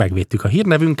leírják, hogy mi megvédtük a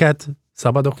hírnevünket,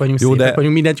 szabadok vagyunk, szépek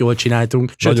vagyunk, mindent jól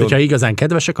csináltunk. Sőt, hogyha igazán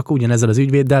kedvesek, akkor ugyanezzel az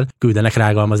ügyvéddel küldenek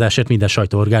rágalmazásért minden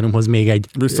sajtóorgánumhoz még egy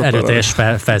erőteljes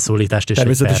felszólítást. És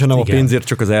természetesen nem a pénzért,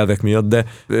 csak az elvek miatt, de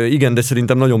igen, de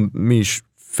szerintem nagyon mi is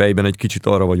fejben egy kicsit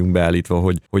arra vagyunk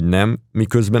beállítva, hogy nem.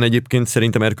 Miközben egyébként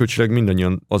szerintem erkölcsileg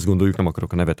mindannyian azt gondoljuk, nem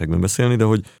akarok a nevetekben beszélni, de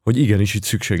hogy igenis itt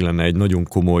szükség lenne egy nagyon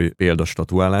komoly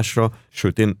példastatuálásra,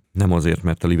 sőt én nem azért,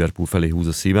 mert a Liverpool felé húz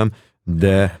a szívem,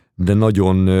 de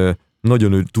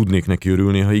nagyon tudnék neki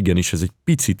örülni, ha igenis ez egy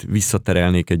picit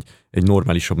visszaterelnék egy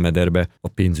normálisabb mederbe a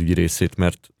pénzügyi részét,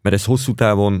 mert ez hosszú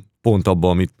távon pont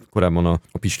abban, amit korábban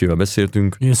a Pistivel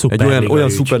beszéltünk, egy olyan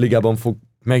szuperligában fog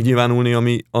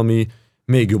megnyilvánulni, ami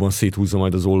még jobban széthúzza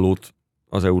majd az ollót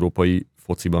az európai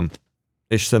fociban.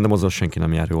 És szerintem azzal senki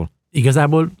nem jár jól.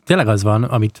 Igazából tényleg az van,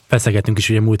 amit feszegetünk is,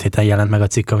 ugye múlt héten jelent meg a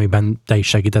cikk, amiben te is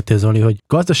segítettél, Zoli, hogy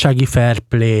gazdasági fair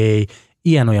play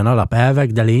ilyen-olyan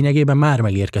alapelvek, de lényegében már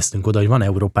megérkeztünk oda, hogy van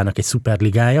Európának egy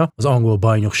szuperligája, az angol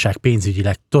bajnokság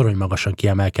pénzügyileg torony magasan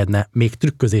kiemelkedne, még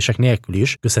trükközések nélkül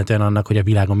is, köszönhetően annak, hogy a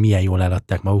világon milyen jól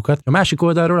eladták magukat. A másik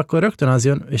oldalról akkor rögtön az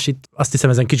jön, és itt azt hiszem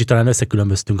ezen kicsit talán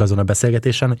összekülönböztünk azon a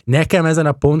beszélgetésen, hogy nekem ezen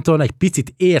a ponton egy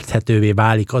picit érthetővé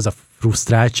válik az a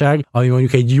frusztráltság, ami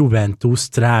mondjuk egy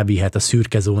Juventus-t rávihet a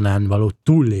szürke zónán való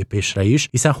túllépésre is,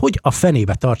 hiszen hogy a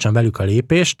fenébe tartsam velük a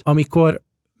lépést, amikor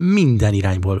minden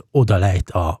irányból oda lejt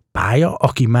a pálya,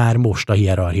 aki már most a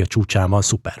hierarchia csúcsán van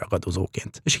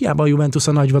szuperragadozóként. És hiába a Juventus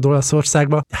a nagyvad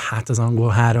Olaszországba, de hát az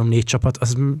angol 3-4 csapat,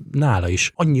 az nála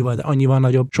is annyival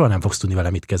nagyobb, soha nem fogsz tudni vele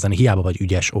mit kezdeni, hiába vagy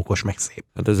ügyes, okos, meg szép.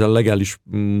 Hát ezzel legális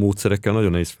módszerekkel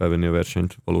nagyon nehéz felvenni a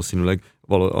versenyt valószínűleg,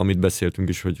 amit beszéltünk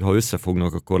is, hogy ha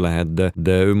összefognak, akkor lehet,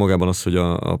 de ő magában az, hogy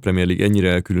a Premier League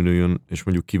ennyire elkülönüljön, és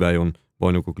mondjuk kiváljon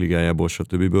bajnokok ligájából,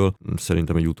 stb.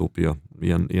 Szerintem egy utópia.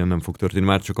 Ilyen nem fog történni,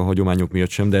 már csak a hagyományok miatt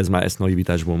sem, de ezt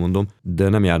naivitásból mondom, de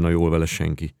nem járna jól vele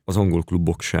senki. Az angol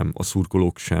klubok sem, a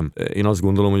szurkolók sem. Én azt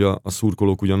gondolom, hogy a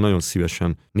szurkolók ugyan nagyon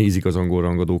szívesen nézik az angol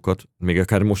rangadókat, még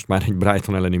akár most már egy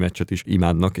Brighton elleni meccset is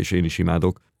imádnak, és én is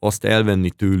imádok. Azt elvenni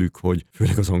tőlük, hogy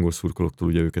főleg az angol szurkolóktól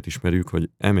ugye őket ismerjük, hogy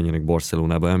elmenjenek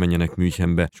Barcelonába, elmenjenek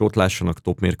Münchenbe, és ott lássanak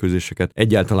top mérkőzéseket.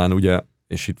 Egyáltalán ugye,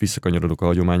 és itt visszakanyarodok a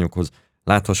hagyományokhoz,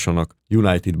 láthassanak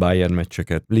United-Bayern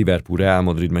meccseket, Liverpool-Real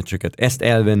Madrid meccseket, ezt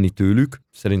elvenni tőlük,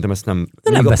 szerintem ezt nem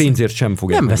a pénzért sem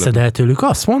fogják. Nem veszed el tőlük,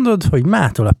 azt mondod, hogy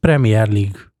mától a Premier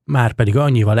League már pedig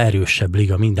annyival erősebb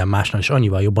liga minden másnál, és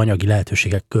annyival jobb anyagi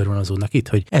lehetőségek körvonalazódnak itt,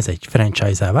 hogy ez egy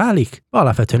franchise-á válik,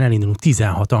 alapvetően elindulunk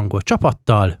 16 angol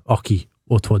csapattal, aki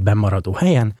ott volt bennmaradó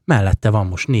helyen, mellette van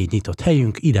most 4 nyitott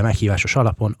helyünk, ide meghívásos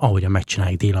alapon, ahogyan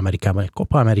megcsináljuk Dél-Amerikában egy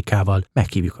Copa Amerikával,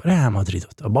 meghívjuk a Real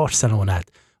Madridot, a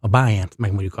Barcelonát, a Bayernt,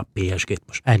 meg mondjuk a PSG-t.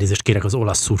 Most elnézést kérek az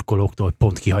olasz szurkolóktól, hogy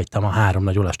pont kihagytam a 3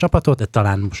 nagy olasz csapatot, de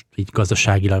talán most így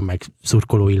gazdaságilag, meg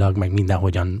szurkolóilag, meg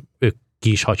mindenhogyan ők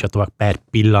ki is hagyhatóak per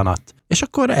pillanat. És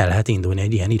akkor el lehet indulni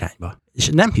egy ilyen irányba. És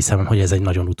nem hiszem, hogy ez egy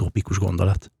nagyon utópikus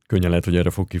gondolat. Könnyen lehet, hogy erre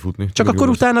fog kifutni. Csak akkor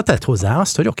utána tedd hozzá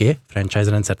azt, hogy oké, franchise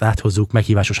rendszert áthozzuk,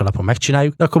 meghívásos alapon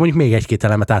megcsináljuk, de akkor mondjuk még 1-2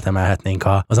 elemet átemelhetnénk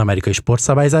az amerikai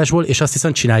sportszabályzásból, és azt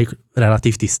viszont csináljuk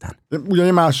relatív tisztán. Ugye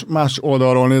én más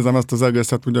oldalról nézem ezt az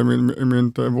egészet, ugye,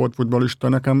 mint volt futballista,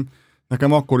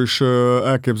 Nekem akkor is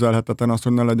elképzelhetetlen az,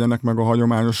 hogy ne legyenek meg a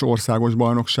hagyományos országos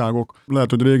bajnokságok. Lehet,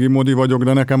 hogy régi modi vagyok,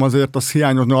 de nekem azért az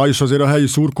hiányozna, és azért a helyi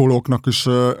szurkolóknak is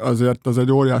azért ez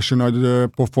egy óriási nagy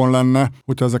pofon lenne,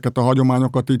 hogyha ezeket a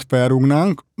hagyományokat így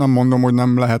felrúgnánk. Nem mondom, hogy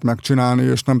nem lehet megcsinálni,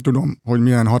 és nem tudom, hogy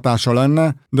milyen hatása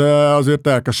lenne, de azért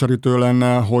elkeserítő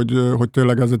lenne, hogy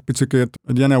tényleg ez egy picikét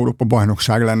egy ilyen Európa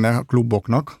bajnokság lenne a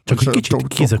kluboknak. Csak egy kicsit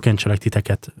kizökkentselek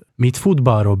titeket. Mi itt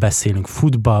futballról beszélünk,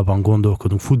 futballban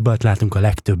gondolkodunk, futballt látunk a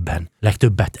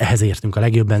legtöbbet, ehhez értünk a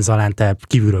legjobban, Zalán, te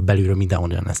kívülről, belülről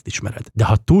mindenhonnan ezt ismered. De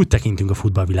ha túl tekintünk a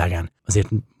futballvilágán, azért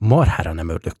marhára nem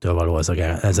ördögtől való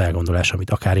az elgondolás, amit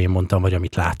akár én mondtam, vagy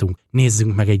amit látunk.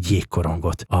 Nézzünk meg egy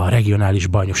jégkorongot. A regionális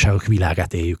bajnokságok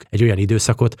világát éljük. Egy olyan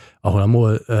időszakot,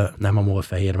 ahol nem a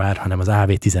MOL-Fehérvár, hanem az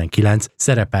AV19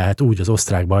 szerepelhet úgy az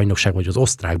osztrák bajnokság, vagy az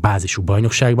osztrák bázisú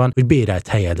bajnokságban, hogy bérelt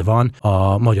helyed van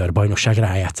a magyar bajnokság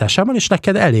rájátszásában, és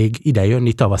neked elég ide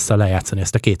jönni tavasszal lejátszani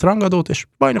ezt a 2 rangadót, és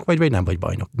bajnok vagy nem vagy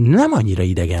bajnok. Nem annyira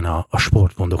idegen a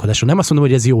sportgondolkodásról. Nem azt mondom,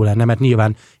 hogy ez jó lenne, mert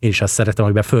nyilván én is azt szeretem,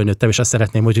 amiben fölnőttem, és azt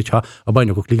szeretném, hogyha a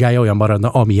bajnokok ligája olyan maradna,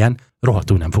 amilyen,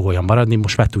 rohadtul nem fog olyan maradni,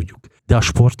 most már tudjuk. De a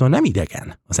sporttól nem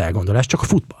idegen az elgondolás, csak a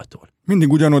futballtól.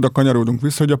 Mindig ugyanoda kanyarodunk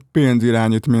vissza, hogy a pénz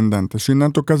irányít mindent, és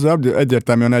innentől kezdve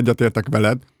egyértelműen egyetértek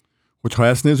veled, hogy ha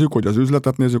ezt nézzük, hogy az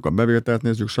üzletet nézzük, a bevételt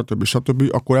nézzük, stb.,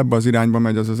 akkor ebbe az irányba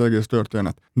megy ez az egész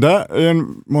történet. De én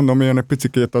mondom, én egy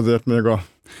picikét azért még a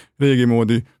régi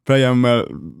módi fejemmel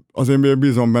azért még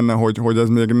bízom benne, hogy ez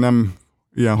még nem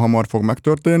ilyen hamar fog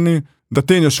megtörténni, de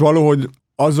tényes való, hogy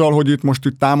azzal, hogy itt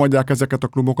most támadják ezeket a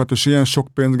klubokat, és ilyen sok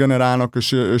pénzt generálnak,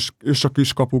 és a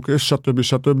kiskapuk, és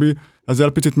stb., ezzel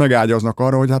picit megágyaznak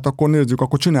arra, hogy hát akkor nézzük,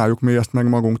 akkor csináljuk mi ezt meg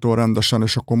magunktól rendesen,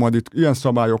 és akkor majd itt ilyen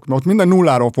szabályok, mert ott minden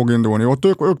nulláról fog indulni, ott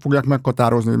ők fogják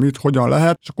meghatározni, mit, hogyan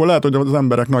lehet, és akkor lehet, hogy az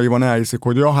emberek naivan elhiszik,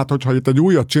 hogy ja, hát hogyha itt egy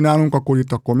újat csinálunk,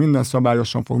 akkor minden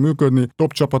szabályosan fog működni,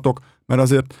 top csapatok, mert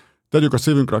azért tegyük a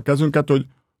szívünkre a kezünket, hogy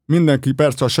mindenki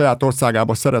persze a saját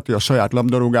országában szereti a saját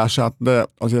labdarúgását, de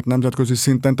azért nemzetközi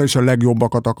szinten te is a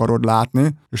legjobbakat akarod látni,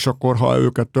 és akkor, ha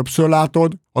őket többször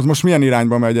látod, az most milyen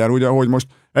irányba megy el, ugye, hogy most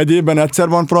egy évben egyszer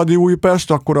van Fradi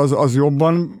Újpest, akkor az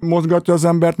jobban mozgatja az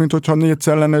embert, mint hogyha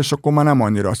 4-szer lenne, és akkor már nem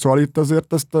annyira. Szóval itt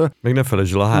azért ezt... Még ne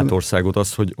felejtsd el a hátországot,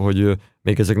 hogy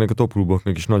még ezeknek a top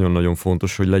kluboknak is nagyon-nagyon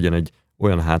fontos, hogy legyen egy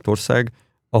olyan hátország,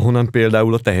 ahonnan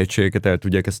például a tehetségeket el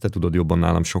tudják, ezt te tudod jobban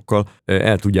nálam sokkal,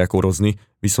 el tudják orozni,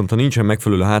 viszont ha nincsen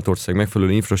megfelelő hátország,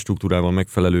 megfelelő infrastruktúrával,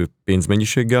 megfelelő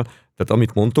pénzmennyiséggel, tehát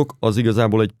amit mondtok, az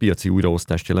igazából egy piaci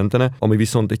újraosztást jelentene, ami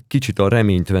viszont egy kicsit a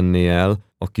reményt venné el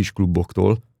a kis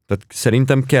kluboktól. Tehát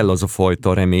szerintem kell az a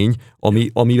fajta remény,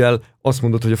 amivel azt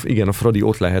mondod, hogy igen, a Fradi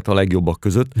ott lehet a legjobbak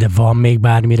között. De van még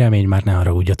bármi remény, már ne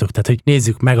haragudjatok. Tehát, hogy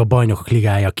nézzük meg a Bajnokok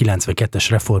Ligája 92-es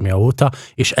reformja óta,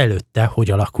 és előtte,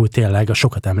 hogy alakult tényleg a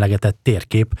sokat emlegetett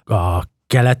térkép a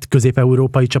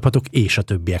kelet-közép-európai csapatok és a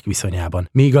többiek viszonyában.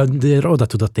 Míg oda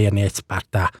tudott érni egy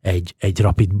Sparta, egy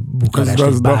Rapid Bukarest,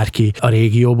 egy bárki a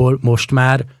régióból, most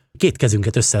már két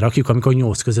kezünket összerakjuk, amikor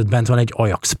 8 között bent van egy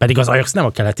Ajax. Pedig az Ajax nem a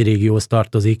keleti régióhoz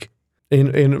tartozik.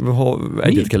 Én ha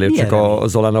egyet kell értsek a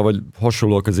Zalánnal, vagy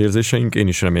hasonlóak az érzéseink, én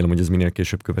is remélem, hogy ez minél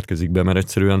később következik be, mert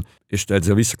egyszerűen, és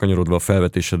ezzel visszakanyarodva a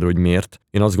felvetésedre, hogy miért,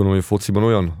 én azt gondolom, hogy a fociban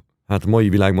olyan, hát mai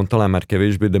világban talán már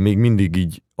kevésbé, de még mindig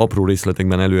így apró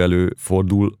részletekben elő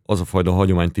fordul az a fajta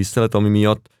hagyománytisztelet, ami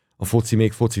miatt a foci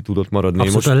még foci tudott maradni.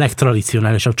 Abszolút most a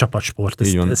legtradicionálisabb csapatsport,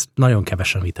 ezt nagyon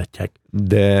kevesen vitatják.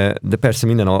 De persze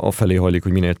minden afelé hajlik,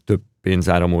 hogy minél több pénz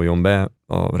áramoljon be,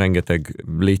 a rengeteg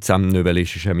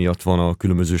létszámnövelés is emiatt van a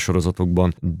különböző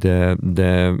sorozatokban,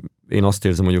 de én azt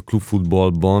érzem, hogy a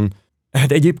klubfutballban,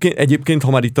 hát egyébként,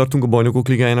 ha már itt tartunk a Bajnokok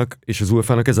Ligájának és az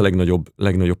UEFA-nak, ez a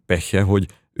legnagyobb pehje, hogy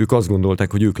ők azt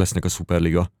gondolták, hogy ők lesznek a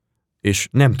Szuperliga, és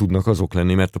nem tudnak azok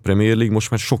lenni, mert a Premier League most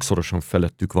már sokszorosan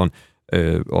felettük van,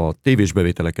 a tévés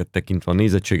bevételeket tekintve, a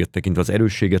nézettséget tekintve, az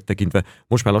erősséget tekintve,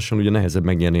 most már lassan ugye nehezebb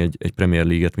megnyerni egy Premier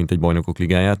League-et, mint egy Bajnokok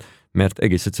Ligáját, mert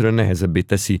egész egyszerűen nehezebbé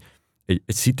teszi egy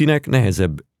Citynek,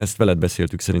 nehezebb, ezt veled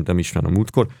beszéltük szerintem István a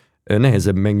múltkor,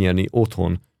 nehezebb megnyerni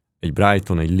otthon egy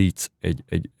Brighton, egy Leeds,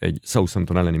 egy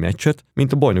Southampton elleni meccset,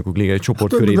 mint a Bajnokok Ligája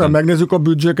csoportkörében. Ha megnézzük a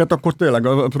büdzséket, akkor tényleg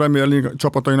a Premier League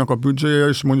csapatainak a büdzséje,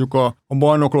 és mondjuk a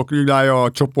Bajnokok Ligája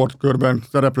a csoportkörben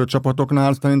szereplő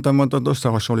csapatoknál szerintem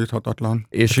összehasonlíthatatlan.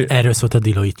 És erről szólt a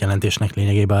Deloitte jelentésnek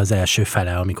lényegében az első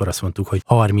fele, amikor azt mondtuk, hogy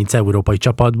 30 európai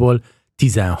csapatból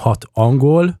 16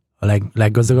 angol, a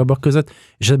leggazdagabbak között,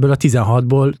 és ebből a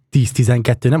 16-ból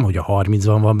 10-12 nem, hogy a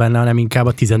 30-ban van benne, hanem inkább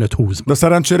a 15-20. De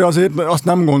szerencsére azért azt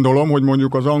nem gondolom, hogy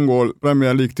mondjuk az angol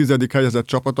Premier League 10. helyezett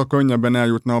csapata könnyebben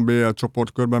eljutna a BL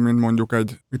csoportkörben, mint mondjuk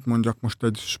egy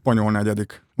spanyol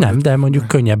negyedik. Nem, de mondjuk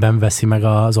könnyebben veszi meg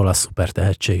az olasz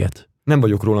szupertehetséget. Nem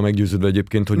vagyok róla meggyőződve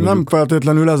egyébként, hogy nem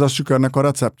feltétlenül ez a sikernek a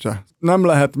receptje. Nem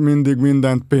lehet mindig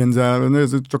mindent pénzzel.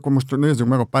 Nézzük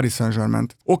meg a Paris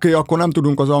Saint-Germaint. Oké, akkor nem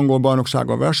tudunk az angol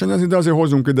bajnoksággal versenyezni, de azért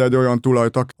hozunk ide egy olyan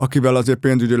tulajt, akivel azért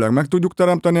pénzügyileg meg tudjuk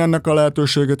teremteni ennek a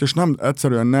lehetőséget, és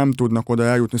egyszerűen nem tudnak oda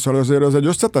eljutni. Szóval azért ez egy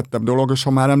összetettebb dolog, és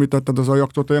ha már említetted az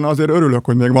Ajaxot, én azért örülök,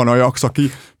 hogy még van Ajax, aki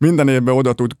minden évben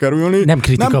oda tud kerülni. Nem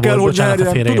kritika kell,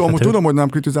 volt, tudom, hogy nem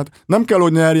kritizált. Nem kell,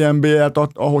 hogy nyerjen BL-t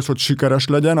ahhoz, hogy sikeres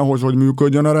legyen, ahhoz, hogy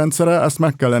működjön a rendszere, ezt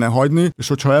meg kellene hagyni, és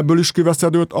hogyha ebből is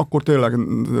kiveszed őt, akkor tényleg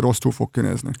rosszul fog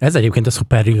kinézni. Ez egyébként a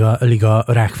Superliga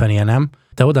rákfenéje, nem?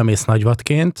 Te odamész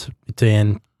nagyvatként, itt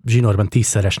ilyen zsinórban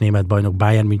 10-szeres német bajnok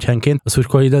Bayern Münchenként, a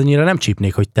szurkolóid annyira nem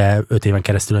csípnék, hogy te 5 éven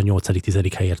keresztül a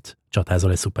 8.-10. helyért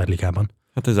csatázol egy Superligában.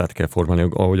 Hát ez át kell formálni,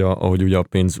 ahogy ugye a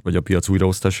pénz vagy a piac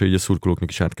újraosztása, így a szurkolóknak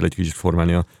is át kell egy kicsit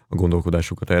formálni a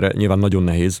gondolkodásukat erre. Nyilván nagyon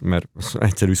nehéz, mert az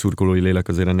egyszerű szurkolói lélek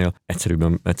azért ennél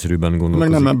egyszerűbben gondolkozik. Meg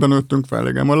nem ebben nőttünk fel,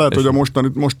 igen. Lehet,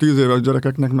 hogy most 10 éves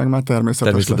gyerekeknek meg már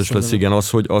természetes lesz. Igen,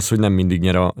 az, hogy nem mindig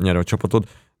nyer a csapatod,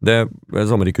 de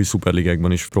az amerikai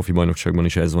szuperligákban is, profi bajnokságban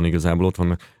is ez van igazából, ott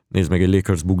vannak. Nézd meg, egy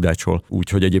Lakers bukdácsol,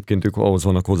 úgyhogy egyébként ők ahhoz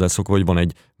vannak hozzászokva, hogy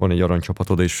van egy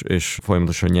aranycsapatod, és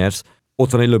folyamatosan nyersz.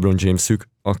 Ott van egy LeBron Jamesük,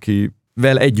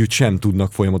 akivel együtt sem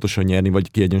tudnak folyamatosan nyerni,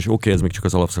 vagy kiegyensúlyozni. Oké, ez még csak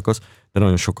az alapszakasz, de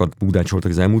nagyon sokat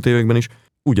bukdácsoltak az elmúlt években is.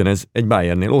 Ugyanez egy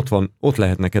Bayernnél, ott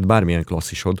lehet neked bármilyen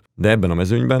klasszisod, de ebben a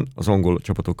mezőnyben az angol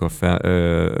csapatokkal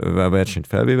versenyt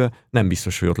felvéve nem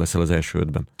biztos, hogy ott leszel az első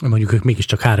 5-ben. Mondjuk ők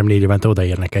mégiscsak 3-4 évente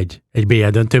odaérnek egy BL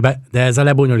döntőbe, de ez a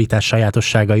lebonyolítás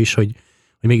sajátossága is, hogy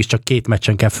mégiscsak 2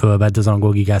 meccsen kell fölvedd az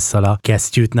angol gigásszal a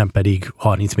kesztyűt, nem pedig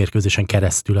 30 mérkőzésen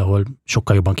keresztül, ahol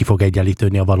sokkal jobban ki fog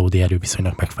egyenlítődni a valódi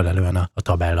erőviszonynak megfelelően a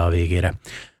tabella a végére.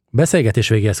 Beszélgetés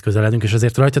végéhez közeledünk, és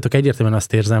azért rajtatok egyértelműen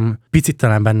azt érzem, picit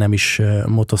talán bennem is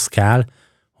motoszkál,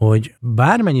 hogy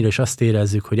bármennyire is azt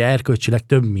érezzük, hogy erkölcsileg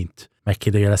több, mint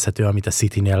megkérdőjelezhető, amit a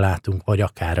Citynél látunk, vagy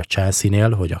akár a Chelsea-nél,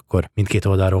 hogy akkor mindkét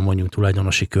oldalról mondjunk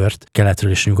tulajdonosi kört,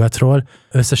 keletről és nyugatról.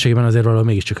 Összességében azért valahol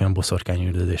mégiscsak olyan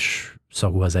boszorkányüldözés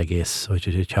szagú az egész,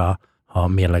 hogyha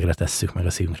mérlegre tesszük, meg a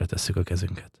szívünkre tesszük a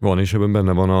kezünket. Van, és ebben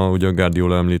benne van ugye a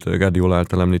Guardiola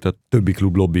által említett többi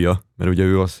klub lobbija, mert ugye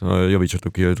ő azt,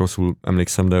 javítsatok ki, hogy rosszul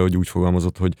emlékszem, de hogy úgy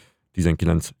fogalmazott, hogy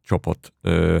 19 csapat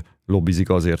lobbizik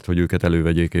azért, hogy őket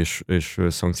elővegyék és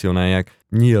szankcionálják.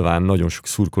 Nyilván nagyon sok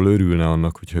szurkoló örülne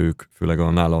annak, hogyha ők, főleg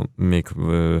a nála még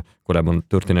korábban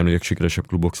történelmileg sikeresebb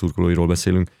klubok szurkolóiról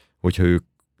beszélünk, hogyha ők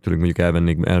tőlük mondjuk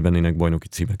elvennének bajnoki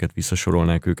címeket,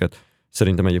 visszasorolnák őket.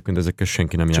 Szerintem egyébként ezekkel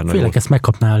senki nem járna. Csak félek, ezt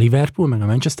megkapná a Liverpool, meg a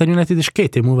Manchester United, és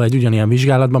 2 év múlva egy ugyanilyen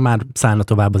vizsgálatban már szállna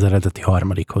tovább az eredeti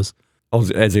harmadikhoz.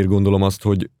 Ezért gondolom azt,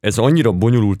 hogy ez annyira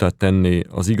bonyolultá tenné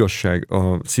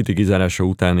a City kizárása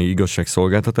utáni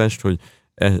igazságszolgáltatást, hogy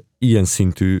ilyen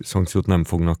szintű szankciót nem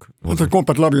fognak hozni. Hát egy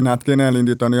komplet lavinát kéne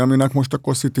elindítani, aminek most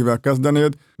akkor Cityvel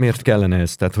kezdenéd. Miért kellene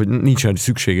ez? Tehát, hogy nincsen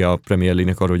szüksége a Premier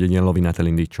League-nek arra, hogy egy ilyen lavinát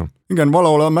elindítson. Igen,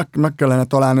 valahol meg kellene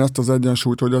találni azt az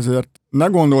egyensúlyt, hogy azért ne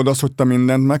gondold azt, hogy te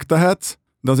mindent megtehetsz,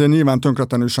 de azért nyilván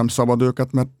tönkretenni sem szabad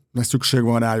őket, mert szükség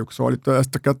van rájuk. Szóval itt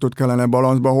ezt a kettőt kellene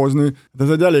balanszba hozni. De ez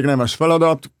egy elég nemes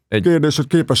feladat. Kérdés, hogy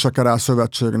képesek-e rá a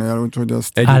szövetségnél, úgyhogy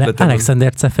ezt...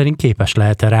 Alexander Ceferin képes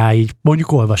lehet rá, így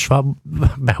mondjuk olvasva,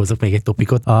 behozok még egy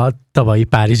topikot, a tavalyi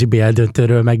párizsi BL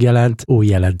döntőről megjelent új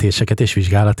jelentéseket és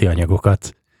vizsgálati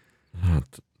anyagokat.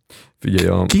 Hát,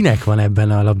 figyelj, Kinek van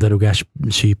ebben a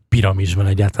labdarúgási piramisban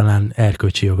egyáltalán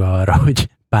erkölcsi joga arra, hogy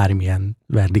bármilyen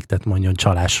verdiktet mondjon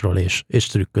csalásról és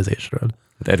trükközésről?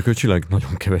 Hát erkölcsileg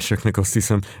nagyon keveseknek, azt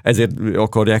hiszem. Ezért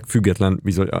akarják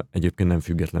egyébként nem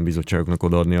független bizottságoknak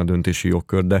odaadni a döntési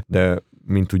jogkört, de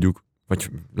mint tudjuk, vagy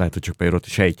lehet, hogy csak Pejrot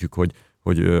sejtjük,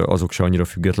 hogy azok se annyira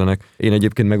függetlenek. Én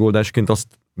egyébként megoldásként azt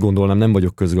gondolnám, nem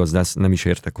vagyok közgazdász, nem is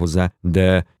értek hozzá,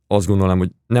 de azt gondolnám,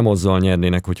 hogy nem azzal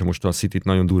nyernének, hogyha most a Cityt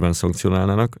nagyon durván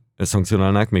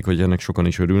szankcionálnák, még hogy ennek sokan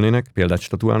is örülnének, példát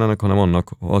statuálnának, hanem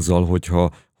azzal,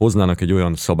 hogyha hoznának egy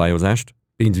olyan szabályozást,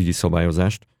 pénzügyi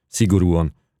szabályozást,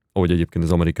 szigorúan, ahogy egyébként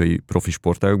az amerikai profi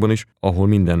sportágokban is, ahol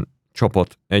minden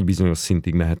csapat egy bizonyos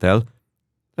szintig mehet el,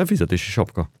 nem fizetési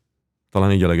sapka.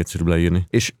 Talán így a legegyszerűbb leírni.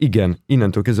 És igen,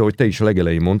 innentől kezdve, hogy te is a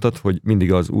legelején mondtad, hogy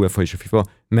mindig az UEFA és a FIFA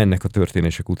mennek a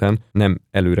történések után, nem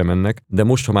előre mennek, de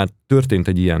most, ha már történt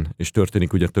egy ilyen, és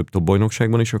történik ugye több top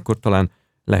bajnokságban is, akkor talán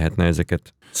lehetne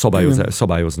ezeket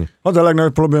szabályozni. Az a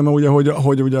legnagyobb probléma, ugye,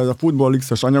 hogy ugye ez a Football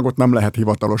League-es anyagot nem lehet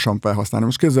hivatalosan felhasználni.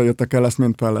 Most képzeljétek el, ezt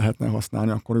mind fel lehetne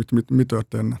használni, akkor itt mi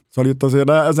történne? Szóval itt azért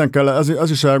ezen kell,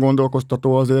 ez is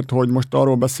elgondolkoztató azért, hogy most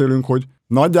arról beszélünk, hogy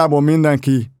nagyjából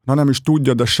mindenki, nem is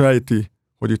tudja, de sejti,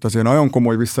 hogy itt azért nagyon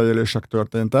komoly visszaélések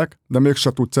történtek, de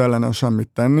mégse tudsz ellene semmit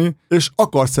tenni, és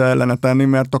akarsz ellene tenni,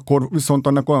 mert akkor viszont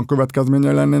annak olyan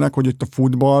következményei lennének, hogy itt a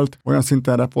futballt olyan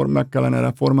szinten meg kellene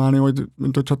reformálni, hogy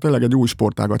mint hogyha tényleg egy új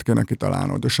sportágat kéne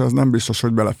kitalálnod, és ez nem biztos,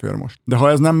 hogy belefér most. De ha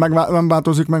ez nem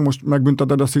változik meg, most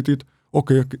megbünteted a Cityt,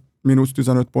 oké, mínusz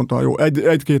 15 ponttal jó,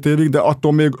 egy-két évig, de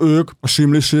attól még ők a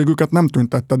simliségüket nem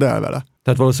tüntetted el vele.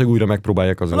 Tehát valószínűleg újra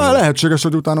megpróbálják azon. Lehetséges,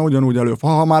 hogy utána ugyanúgy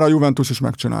ha már a Juventus is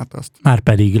megcsinálta ezt. Már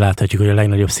pedig láthatjuk, hogy a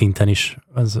legnagyobb szinten is,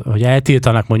 hogy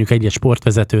eltiltanak mondjuk egy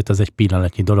sportvezetőt, az egy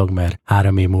pillanatnyi dolog, mert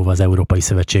 3 év múlva az Európai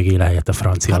Szövetség éle helyett a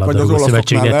francia labdarúgó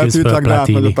szövetséget tűz föl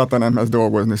Platini. A Tottenhamhez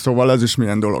dolgozni, szóval ez is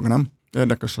milyen dolog, nem?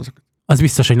 Érdekes azok. Az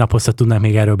biztos, hogy naposzat tudnánk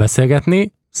még erről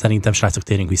beszélgetni. Szerintem, srácok,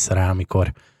 térjünk vissza rá,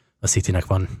 amikor a Citynek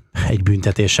van egy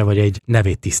büntetése, vagy egy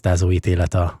nevét tisztázó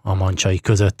ítélet a mancsai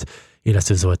között.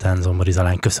 Élesztő Zoltán, Zombori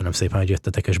Zalán, köszönöm szépen, hogy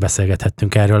jöttetek és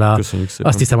beszélgethettünk erről. Köszönjük szépen.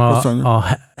 Azt hiszem a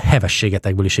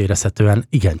hevességetekből is érezhetően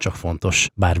igencsak fontos,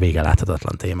 bár vége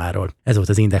láthatatlan témáról. Ez volt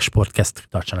az Index Podcast,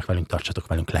 tartsanak velünk, tartsatok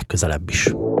velünk legközelebb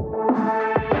is.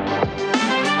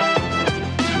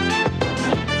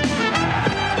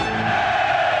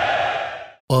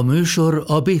 A műsor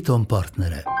a Béton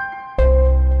partnere.